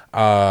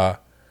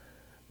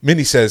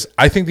 Mindy says,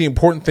 I think the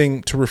important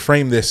thing to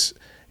reframe this,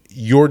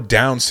 you're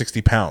down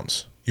 60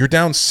 pounds. You're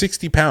down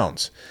 60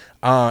 pounds.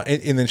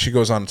 And then she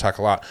goes on to talk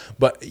a lot,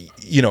 but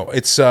you know,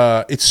 it's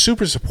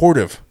super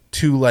supportive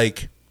to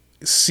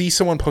see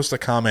someone post a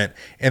comment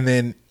and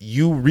then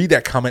you read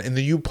that comment and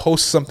then you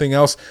post something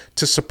else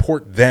to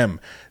support them.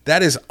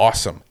 That is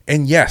awesome.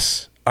 And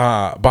yes,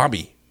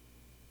 Bobby,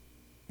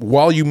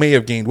 while you may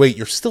have gained weight,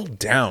 you're still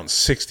down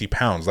 60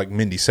 pounds. Like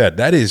Mindy said,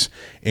 that is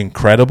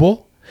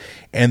incredible.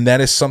 And that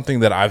is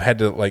something that I've had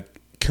to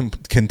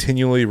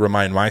continually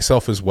remind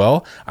myself as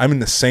well. I'm in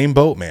the same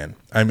boat, man.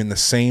 I'm in the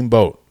same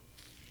boat.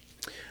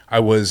 I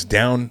was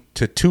down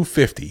to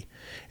 250,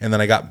 and then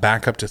I got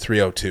back up to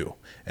 302,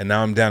 and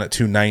now I'm down at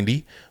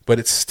 290, but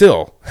it's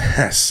still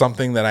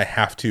something that I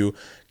have to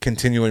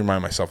continually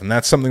remind myself. And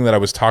that's something that I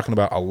was talking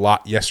about a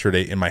lot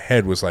yesterday in my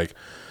head, was like,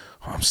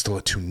 oh, I'm still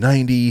at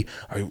 290.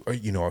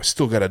 I've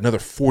still got another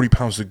 40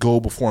 pounds to go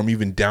before I'm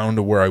even down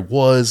to where I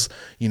was,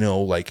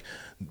 like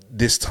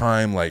this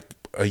time, like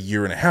a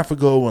year and a half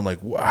ago. And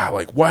like, wow,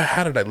 like why,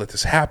 how did I let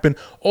this happen?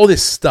 All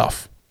this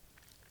stuff.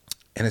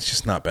 And it's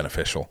just not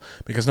beneficial,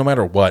 because no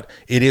matter what,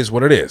 it is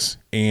what it is.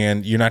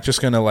 And you're not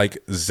just going to like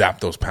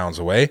zap those pounds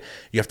away.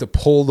 You have to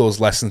pull those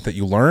lessons that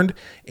you learned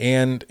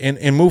and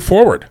move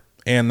forward.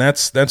 And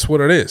that's what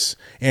it is.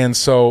 And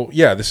so,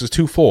 yeah, this is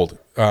twofold,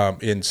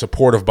 in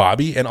support of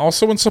Bobby and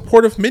also in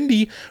support of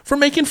Mindy for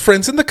making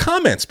friends in the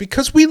comments,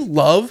 because we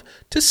love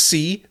to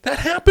see that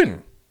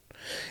happen.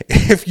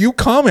 If you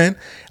comment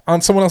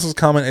on someone else's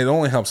comment, it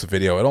only helps the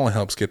video. It only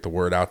helps get the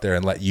word out there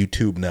and let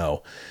YouTube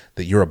know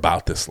that you're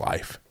about this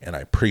life, and I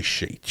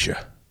appreciate you.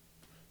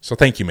 So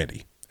thank you,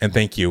 Mindy, and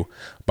thank you,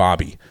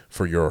 Bobby,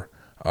 for your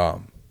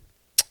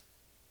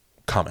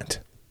comment.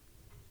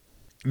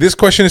 This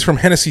question is from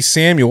Hennessy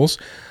Samuels,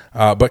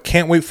 but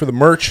can't wait for the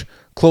merch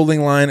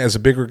clothing line. As a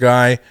bigger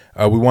guy,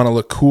 we want to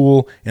look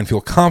cool and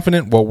feel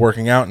confident while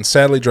working out, and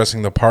sadly,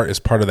 dressing the part is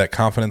part of that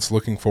confidence.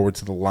 Looking forward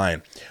to the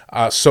line.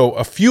 So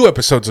a few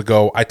episodes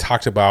ago, I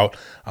talked about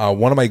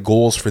one of my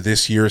goals for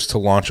this year is to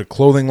launch a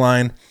clothing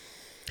line,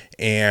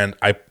 and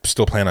I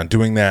still plan on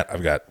doing that.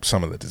 I've got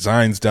some of the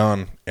designs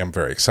done. I'm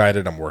very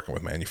excited. I'm working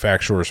with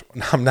manufacturers.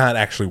 I'm not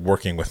actually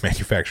working with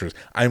manufacturers.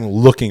 I'm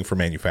looking for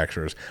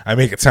manufacturers. I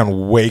make it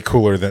sound way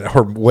cooler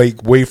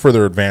way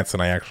further advanced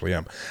than I actually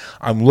am.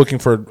 I'm looking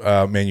for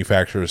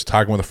manufacturers,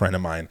 talking with a friend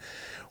of mine.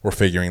 We're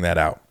figuring that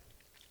out.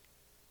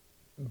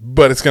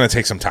 But it's going to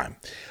take some time.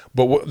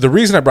 But the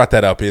reason I brought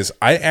that up is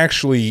I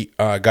actually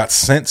got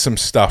sent some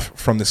stuff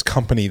from this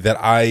company that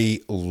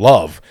I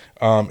love.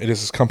 It is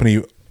this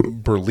company,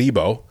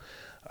 Burlebo.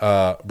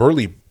 I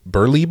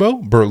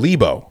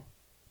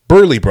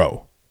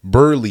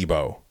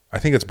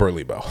think it's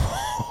Burlebo.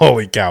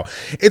 Holy cow.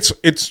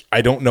 It's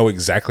I don't know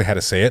exactly how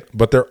to say it,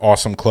 but they're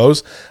awesome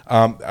clothes.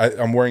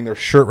 I'm wearing their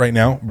shirt right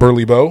now,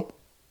 Burlebo.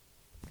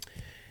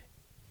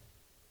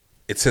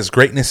 It says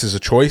greatness is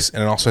a choice,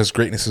 and it also has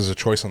greatness is a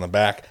choice on the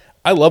back.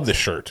 I love this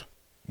shirt.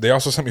 They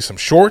also sent me some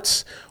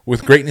shorts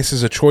with greatness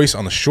is a choice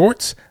on the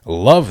shorts.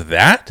 Love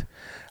that.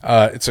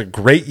 It's a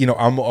great,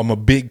 I'm a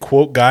big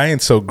quote guy,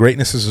 and so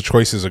greatness is a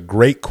choice is a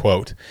great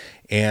quote,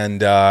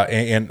 and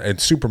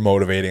super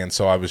motivating. And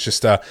so I was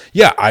just,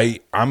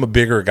 I'm a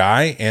bigger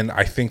guy, and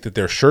I think that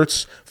their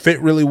shirts fit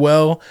really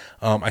well.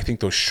 I think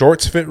those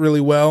shorts fit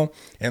really well,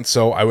 and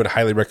so I would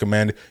highly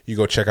recommend you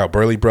go check out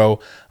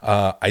Burlebo.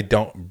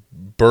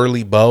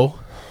 Burlebo.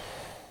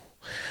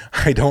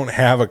 I don't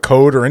have a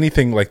code or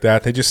anything like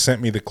that. They just sent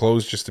me the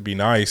clothes just to be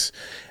nice.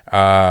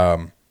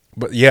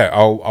 But yeah,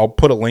 I'll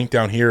put a link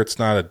down here. It's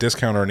not a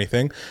discount or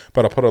anything,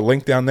 but I'll put a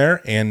link down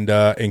there and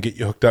get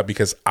you hooked up,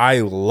 because I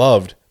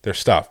loved their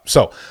stuff.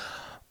 So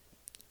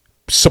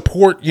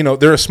support,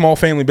 they're a small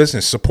family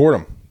business. Support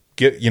them.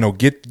 Get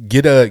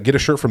a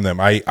shirt from them.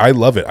 I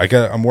love it.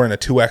 I'm wearing a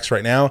 2X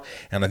right now,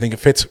 and I think it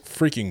fits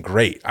freaking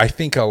great. I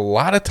think a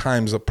lot of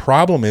times the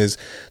problem is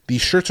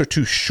these shirts are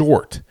too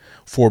short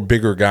for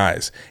bigger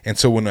guys. And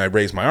so when I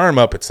raise my arm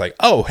up, it's like,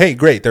 oh, hey,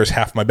 great, there's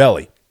half my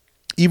belly.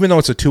 Even though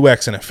it's a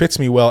 2X and it fits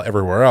me well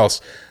everywhere else,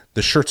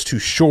 the shirt's too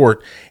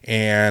short,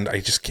 and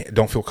I just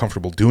don't feel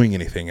comfortable doing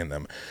anything in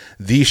them.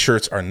 These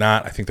shirts are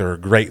not. I think they're a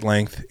great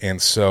length.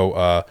 And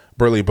so,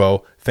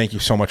 Burlebo, thank you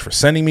so much for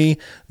sending me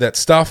that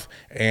stuff.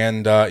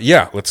 And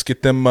let's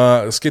get them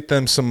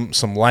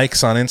some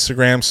likes on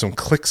Instagram, some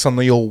clicks on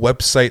the old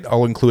website.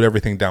 I'll include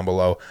everything down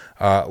below.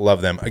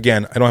 Love them.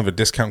 Again, I don't have a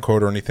discount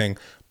code or anything,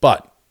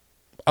 but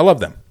I love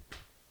them.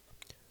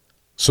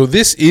 So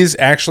this is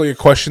actually a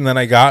question that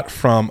I got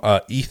from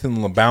Ethan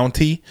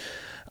LeBounty.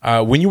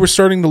 When you were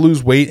starting to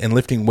lose weight and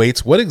lifting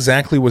weights, what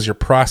exactly was your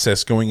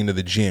process going into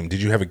the gym?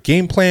 Did you have a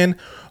game plan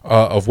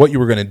of what you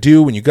were going to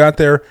do when you got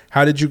there?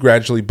 How did you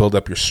gradually build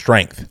up your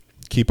strength?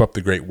 Keep up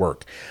the great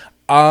work.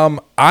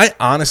 I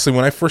honestly,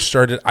 when I first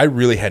started, I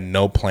really had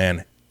no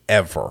plan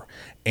ever.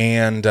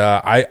 And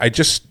I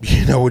just,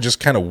 would just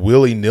kind of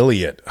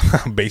willy-nilly it,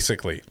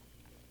 basically.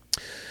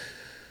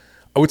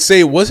 I would say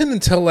it wasn't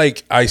until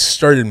I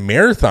started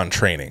marathon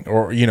training,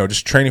 or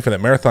just training for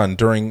that marathon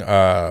during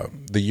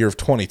the year of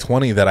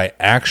 2020, that I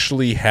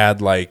actually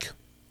had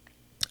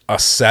a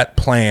set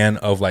plan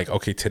of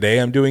okay, today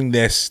I'm doing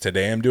this,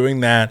 today I'm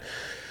doing that.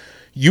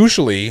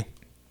 Usually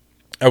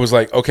I was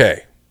like,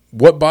 okay,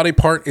 what body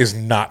part is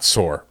not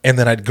sore? And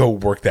then I'd go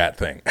work that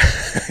thing.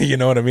 You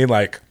know what I mean?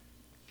 Like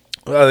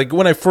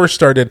when I first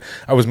started,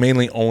 I was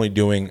mainly only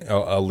doing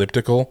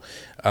elliptical,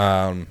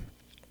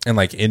 and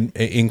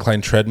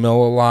incline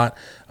treadmill a lot,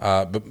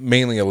 but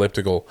mainly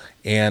elliptical.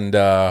 And,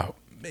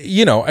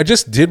 I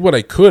just did what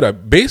I could. I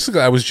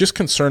was just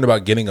concerned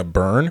about getting a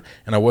burn,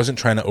 and I wasn't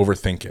trying to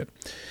overthink it.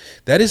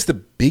 That is the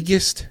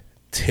biggest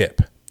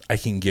tip I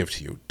can give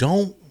to you.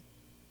 Don't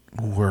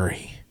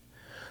worry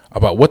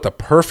about what the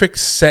perfect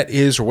set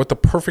is or what the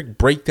perfect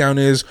breakdown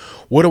is.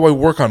 What do I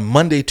work on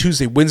Monday,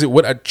 Tuesday, Wednesday?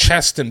 What a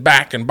chest and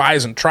back and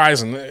buys and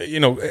tries and,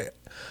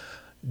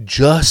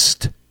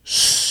 just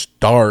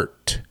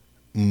start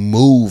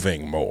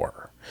moving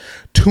more.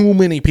 Too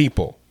many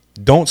people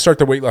don't start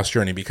their weight loss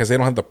journey because they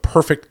don't have the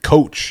perfect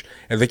coach,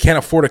 and they can't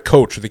afford a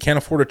coach, or they can't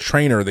afford a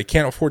trainer, or they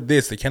can't afford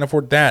this, they can't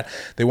afford that.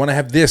 They want to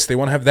have this, they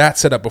want to have that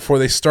set up before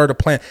they start a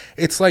plan.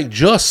 It's like,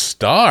 just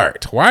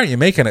start. Why are you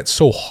making it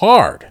so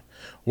hard?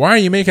 Why are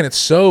you making it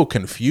so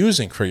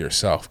confusing for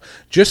yourself?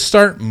 Just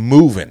start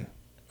moving,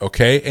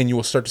 okay? And you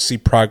will start to see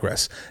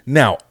progress.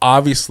 Now,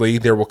 obviously,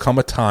 there will come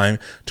a time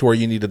to where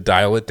you need to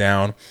dial it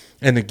down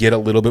and to get a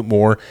little bit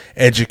more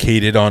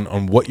educated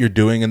on what you're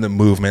doing and the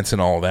movements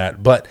and all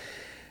that. But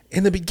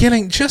in the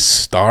beginning,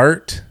 just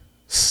start.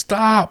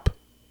 Stop,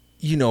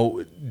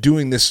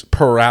 doing this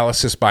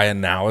paralysis by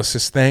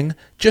analysis thing.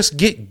 Just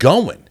get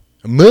going.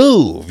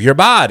 Move your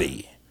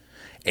body,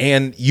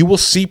 and you will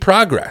see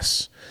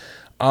progress.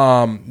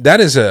 That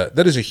is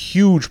a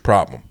huge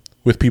problem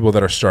with people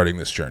that are starting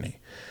this journey,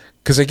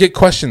 because I get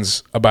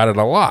questions about it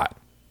a lot.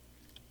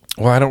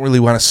 Well, I don't really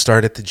want to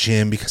start at the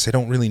gym because I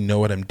don't really know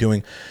what I'm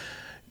doing.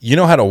 You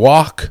know how to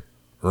walk,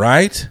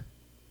 right?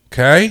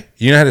 Okay.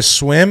 You know how to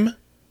swim.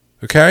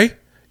 Okay?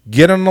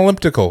 Get on an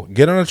elliptical,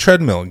 get on a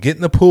treadmill, get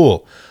in the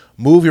pool,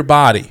 move your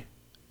body,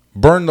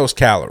 burn those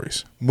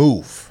calories,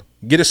 move,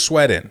 get a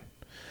sweat in.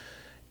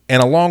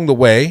 And along the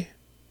way,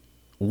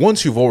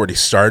 once you've already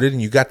started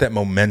and you got that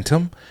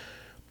momentum,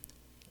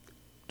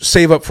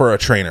 save up for a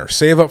trainer,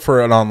 save up for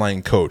an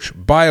online coach,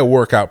 buy a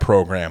workout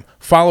program,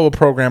 follow a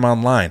program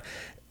online,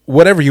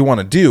 whatever you want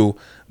to do,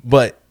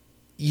 but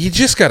you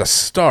just got to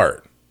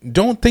start.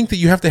 Don't think that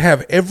you have to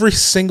have every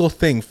single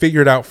thing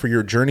figured out for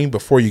your journey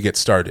before you get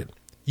started.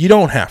 You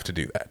don't have to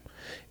do that.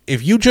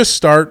 If you just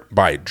start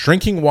by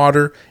drinking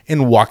water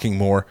and walking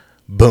more,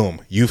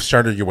 boom, you've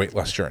started your weight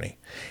loss journey.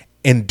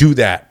 And do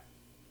that.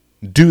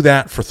 Do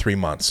that for 3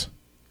 months.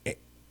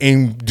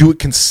 And do it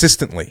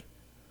consistently.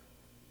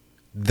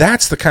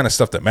 That's the kind of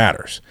stuff that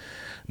matters.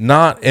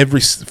 Not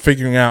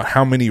figuring out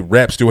how many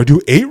reps. Do I do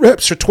 8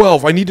 reps or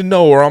 12? I need to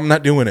know, or I'm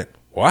not doing it.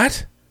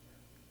 What?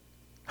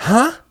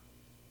 Huh?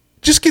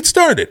 Just get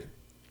started.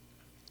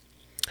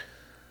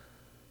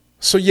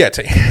 So yeah,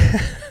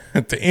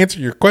 to answer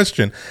your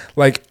question,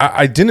 like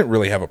I didn't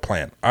really have a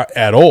plan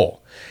at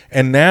all.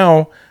 And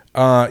now,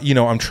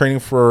 I'm training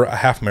for a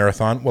half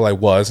marathon. Well, I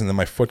was, and then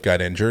my foot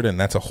got injured, and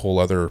that's a whole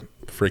other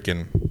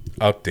freaking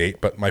update.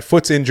 But my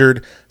foot's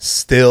injured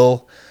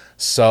still,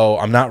 so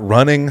I'm not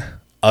running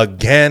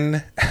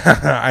again.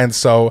 And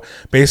so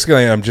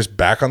basically I'm just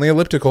back on the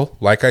elliptical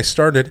like I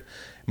started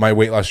my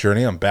weight loss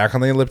journey. I'm back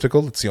on the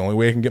elliptical. It's the only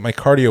way I can get my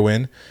cardio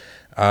in.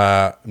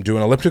 I'm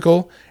doing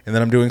elliptical, and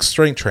then I'm doing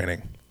strength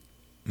training.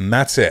 And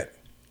that's it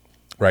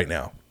right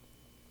now.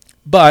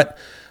 But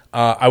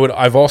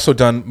I've also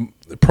done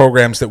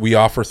programs that we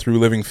offer through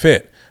Living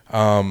Fit.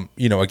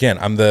 Again,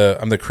 I'm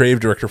the creative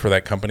director for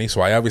that company,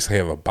 so I obviously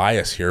have a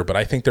bias here, but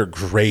I think they're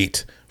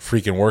great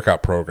freaking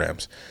workout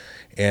programs.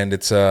 And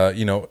it's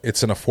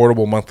it's an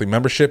affordable monthly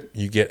membership.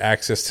 You get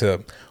access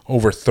to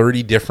over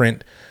 30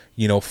 different,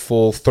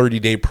 full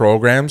 30-day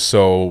programs.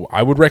 So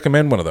I would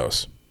recommend one of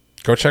those.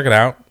 Go check it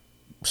out.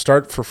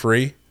 Start for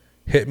free.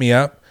 Hit me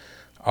up.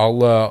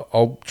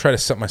 I'll try to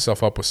set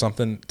myself up with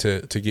something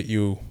to get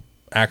you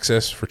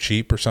access for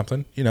cheap or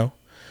something,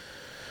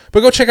 But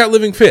go check out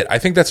Living Fit. I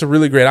think that's a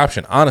really great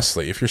option,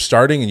 honestly. If you're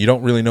starting and you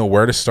don't really know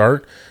where to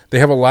start, they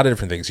have a lot of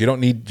different things. You don't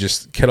need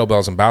just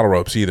kettlebells and battle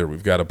ropes either.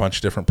 We've got a bunch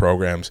of different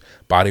programs,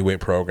 body weight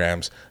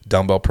programs,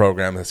 dumbbell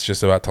program that's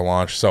just about to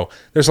launch. So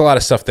there's a lot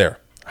of stuff there.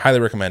 Highly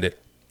recommend it.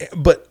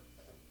 But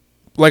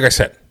like I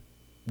said,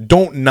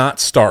 don't not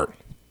start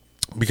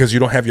because you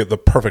don't have the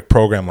perfect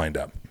program lined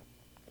up.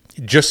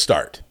 Just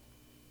start.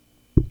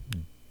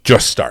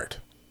 Just start.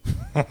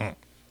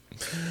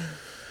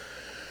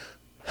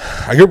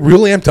 I get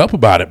really amped up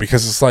about it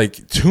because it's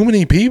like too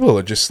many people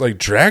are just like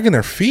dragging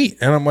their feet.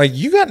 And I'm like,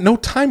 you got no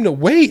time to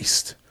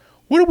waste.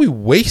 What are we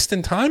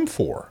wasting time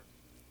for?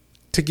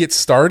 To get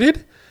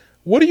started?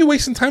 What are you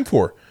wasting time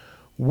for?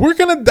 We're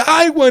going to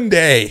die one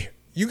day.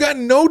 You got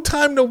no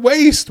time to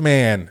waste,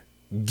 man.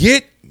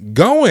 Get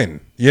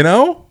going,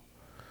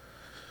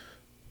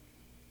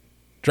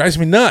 Drives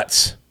me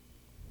nuts.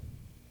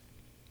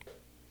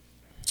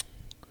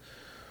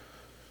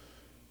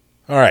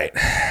 All right,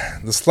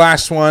 this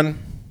last one,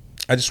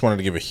 I just wanted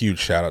to give a huge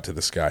shout out to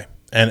this guy.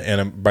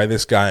 And by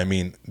this guy, I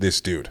mean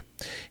this dude.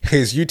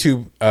 His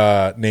YouTube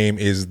name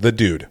is The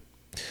Dude.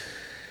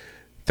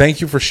 Thank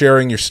you for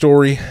sharing your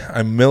story.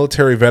 I'm a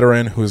military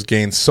veteran who has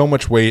gained so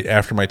much weight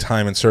after my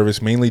time in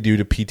service, mainly due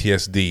to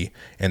PTSD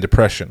and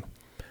depression.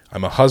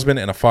 I'm a husband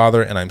and a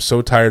father, and I'm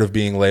so tired of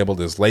being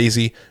labeled as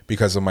lazy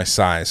because of my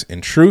size.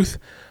 In truth,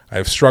 I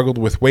have struggled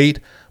with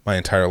weight my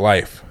entire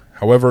life.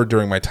 However,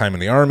 during my time in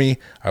the Army,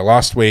 I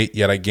lost weight,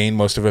 yet I gained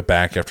most of it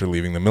back after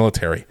leaving the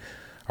military.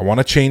 I want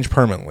to change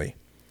permanently.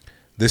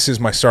 This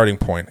is my starting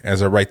point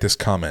as I write this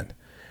comment.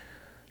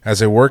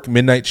 As I work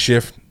midnight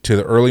shift to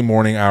the early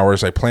morning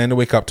hours, I plan to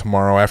wake up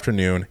tomorrow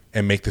afternoon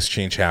and make this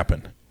change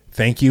happen.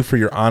 Thank you for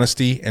your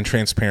honesty and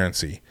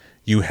transparency.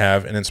 You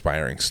have an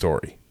inspiring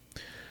story.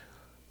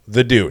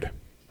 The Dude.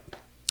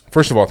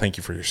 First of all, thank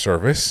you for your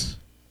service.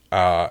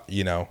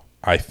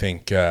 I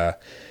think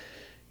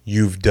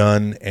you've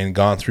done and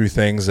gone through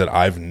things that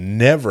I've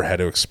never had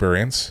to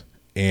experience,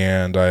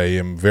 and I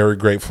am very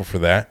grateful for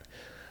that.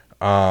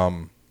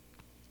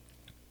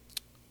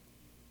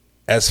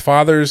 As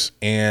fathers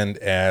and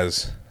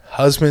as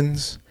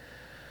husbands,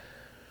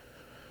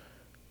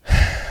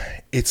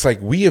 it's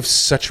like we have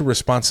such a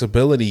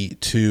responsibility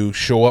to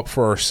show up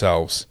for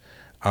ourselves.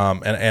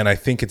 And I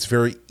think it's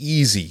very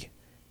easy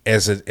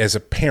as a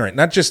parent,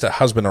 not just a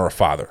husband or a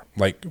father,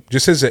 like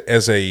just as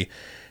a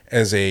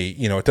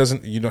it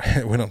doesn't, we don't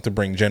have to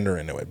bring gender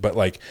into it, but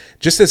like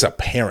just as a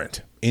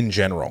parent in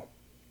general,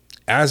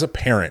 as a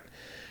parent,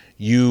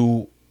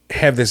 you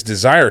have this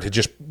desire to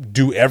just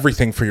do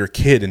everything for your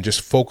kid and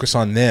just focus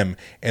on them.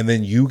 And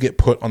then you get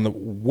put on the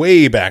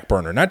way back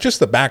burner, not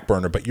just the back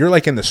burner, but you're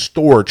like in the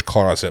storage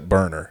closet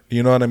burner.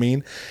 You know what I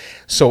mean?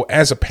 So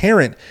as a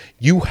parent,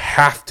 you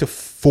have to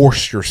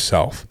force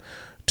yourself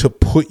to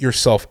put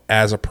yourself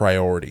as a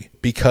priority,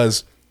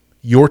 because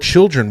your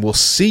children will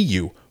see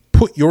you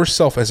put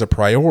yourself as a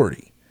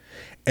priority.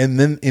 And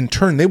then in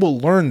turn, they will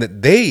learn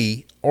that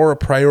they are a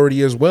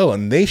priority as well,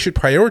 and they should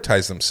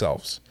prioritize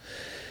themselves.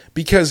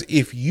 Because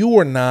if you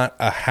are not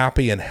a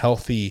happy and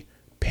healthy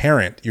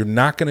parent, you're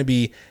not going to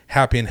be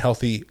happy and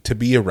healthy to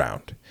be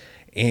around.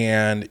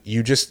 And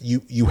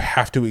you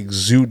have to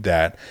exude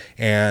that.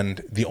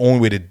 And the only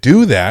way to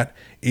do that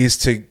is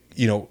to,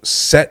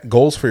 set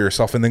goals for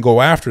yourself and then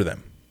go after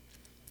them.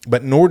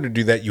 But in order to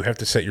do that, you have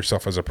to set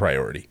yourself as a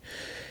priority.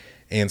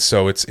 And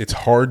so it's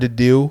hard to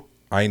do.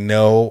 I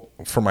know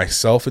for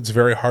myself, it's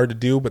very hard to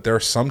do, but there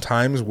are some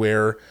times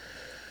where,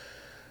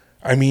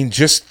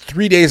 just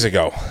 3 days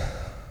ago,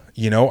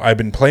 I've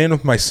been playing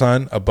with my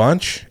son a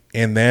bunch,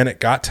 and then it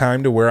got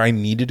time to where I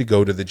needed to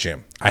go to the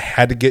gym. I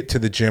had to get to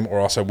the gym or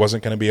else I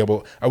wasn't going to be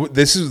able.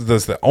 This is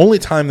the only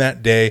time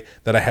that day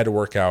that I had to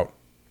work out.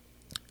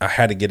 I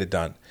had to get it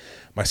done.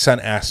 My son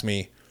asked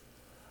me,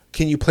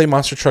 "Can you play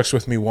Monster Trucks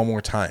with me one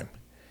more time?"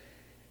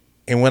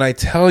 And when I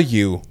tell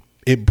you,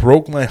 it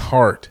broke my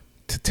heart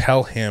to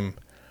tell him,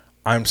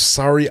 "I'm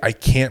sorry I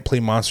can't play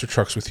Monster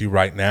Trucks with you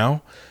right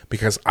now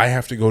because I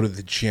have to go to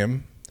the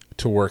gym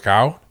to work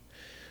out."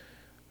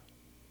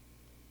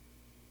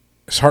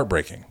 It's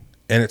heartbreaking,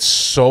 and it's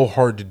so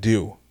hard to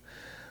do.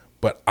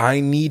 But I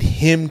need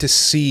him to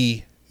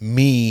see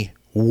me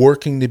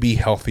working to be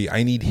healthy.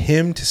 I need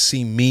him to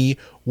see me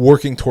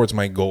working towards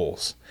my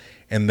goals,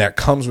 and that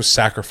comes with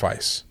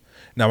sacrifice.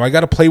 Now, I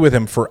got to play with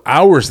him for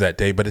hours that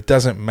day, but it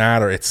doesn't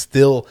matter. It's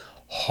still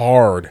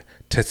hard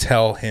to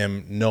tell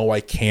him, "No,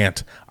 I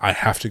can't. I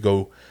have to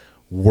go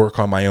work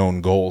on my own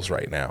goals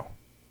right now."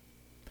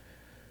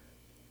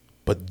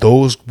 But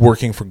those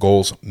working for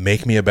goals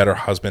make me a better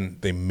husband.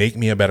 They make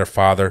me a better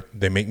father.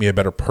 They make me a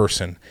better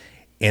person.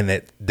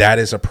 And that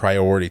is a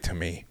priority to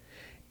me.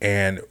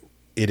 And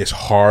it is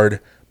hard,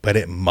 but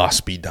it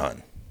must be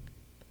done.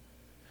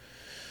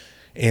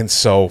 And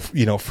so,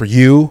 for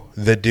you,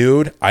 the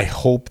dude, I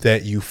hope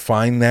that you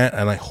find that,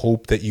 and I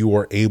hope that you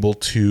are able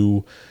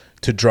to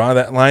draw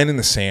that line in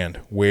the sand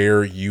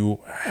where you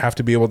have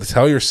to be able to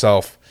tell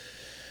yourself,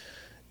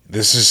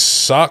 this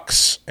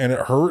sucks and it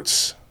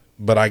hurts,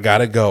 but I got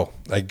to go.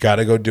 I got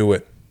to go do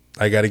it.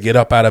 I got to get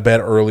up out of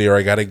bed earlier.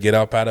 I got to get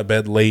up out of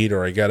bed late,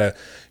 or I got to,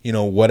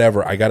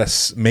 whatever. I got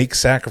to make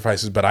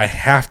sacrifices, but I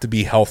have to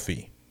be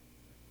healthy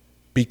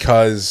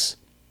because,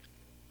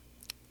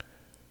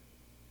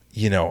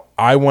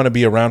 I want to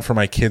be around for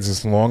my kids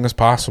as long as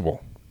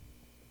possible.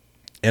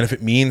 And if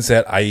it means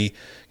that I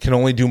can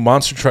only do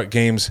monster truck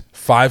games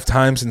 5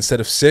 times instead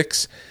of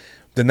 6,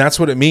 then that's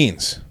what it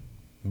means.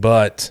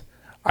 But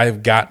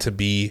I've got to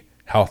be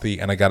healthy,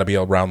 and I got to be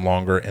around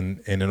longer. And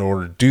in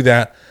order to do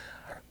that,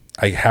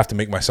 I have to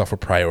make myself a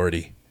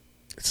priority.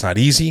 It's not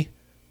easy,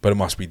 but it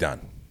must be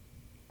done.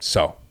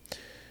 So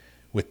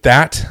with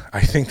that,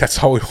 I think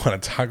that's all we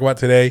want to talk about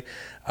today.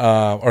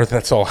 Or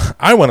that's all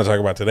I want to talk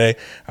about today.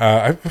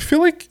 I feel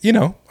like,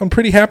 I'm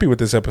pretty happy with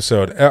this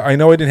episode. I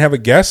know I didn't have a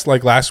guest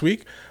like last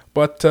week,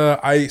 but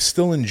I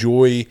still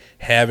enjoy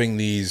having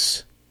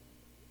these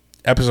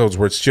episodes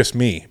where it's just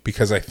me,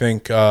 because I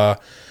think,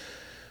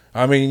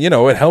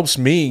 it helps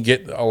me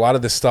get a lot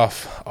of this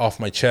stuff off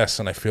my chest.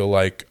 And I feel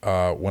like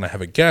when I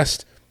have a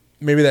guest,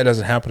 maybe that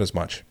doesn't happen as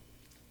much.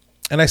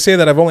 And I say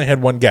that I've only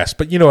had one guest,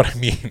 but you know what I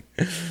mean.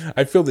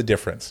 I feel the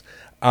difference.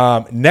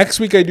 Next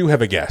week I do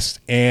have a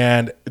guest,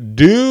 and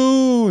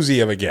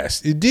doozy of a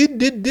guest.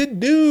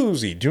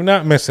 Doozy. Do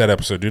not miss that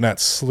episode. Do not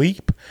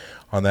sleep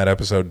on that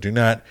episode.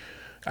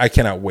 I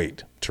cannot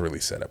wait to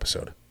release that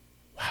episode.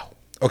 Wow.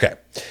 Okay.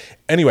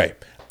 Anyway,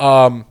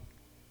 what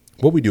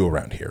we do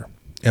around here,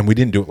 and we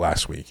didn't do it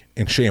last week,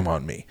 and shame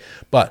on me,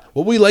 but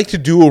what we like to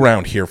do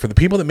around here, for the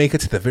people that make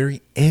it to the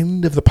very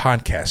end of the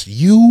podcast,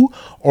 you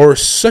are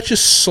such a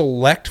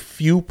select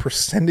few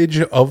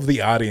percentage of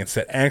the audience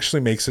that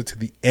actually makes it to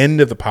the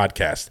end of the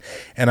podcast.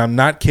 And I'm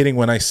not kidding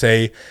when I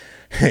say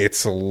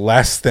it's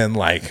less than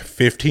like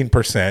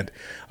 15%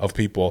 of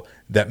people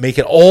that make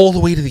it all the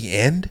way to the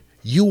end.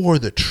 You are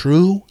the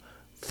true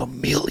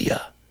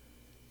familia.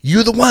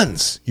 You're the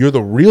ones. You're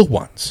the real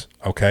ones,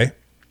 okay?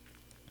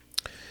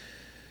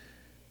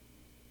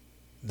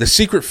 the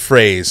secret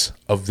phrase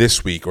of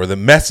this week, or the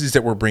message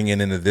that we're bringing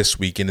into this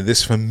week, into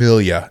this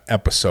Familia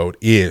episode,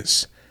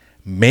 is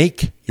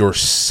make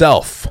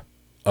yourself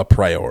a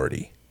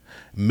priority.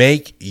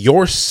 Make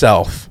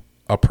yourself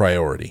a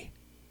priority.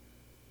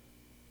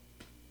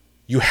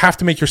 You have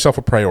to make yourself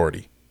a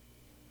priority.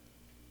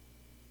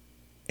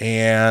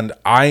 And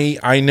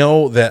I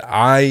know that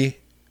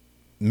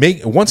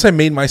once I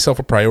made myself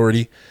a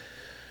priority,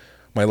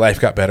 my life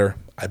got better.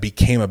 I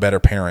became a better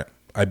parent.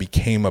 I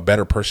became a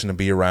better person to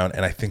be around.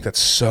 And I think that's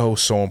so,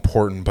 so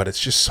important, but it's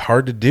just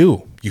hard to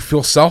do. You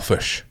feel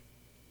selfish,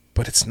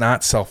 but it's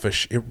not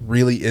selfish. It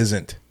really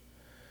isn't.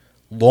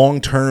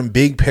 Long-term,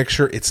 big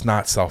picture, it's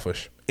not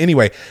selfish.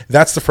 Anyway,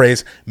 that's the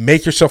phrase.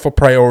 Make yourself a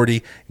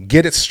priority.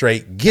 Get it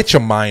straight. Get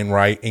your mind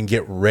right and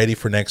get ready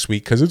for next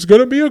week, because it's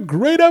going to be a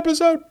great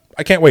episode.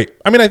 I can't wait.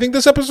 I mean, I think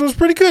this episode was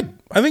pretty good.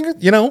 I think,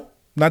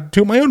 not to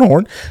toot my own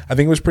horn, I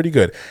think it was pretty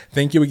good.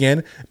 Thank you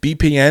again.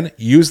 BPN,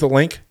 use the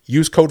link.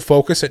 Use code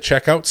FOCUS at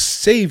checkout.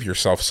 Save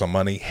yourself some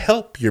money.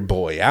 Help your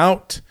boy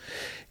out.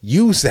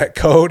 Use that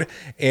code,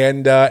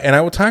 and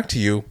I will talk to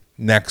you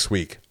next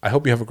week. I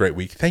hope you have a great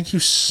week. Thank you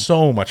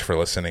so much for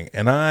listening,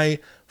 and I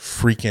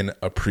freaking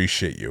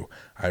appreciate you.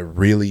 I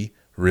really,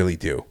 really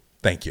do.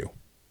 Thank you.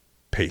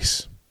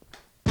 Peace.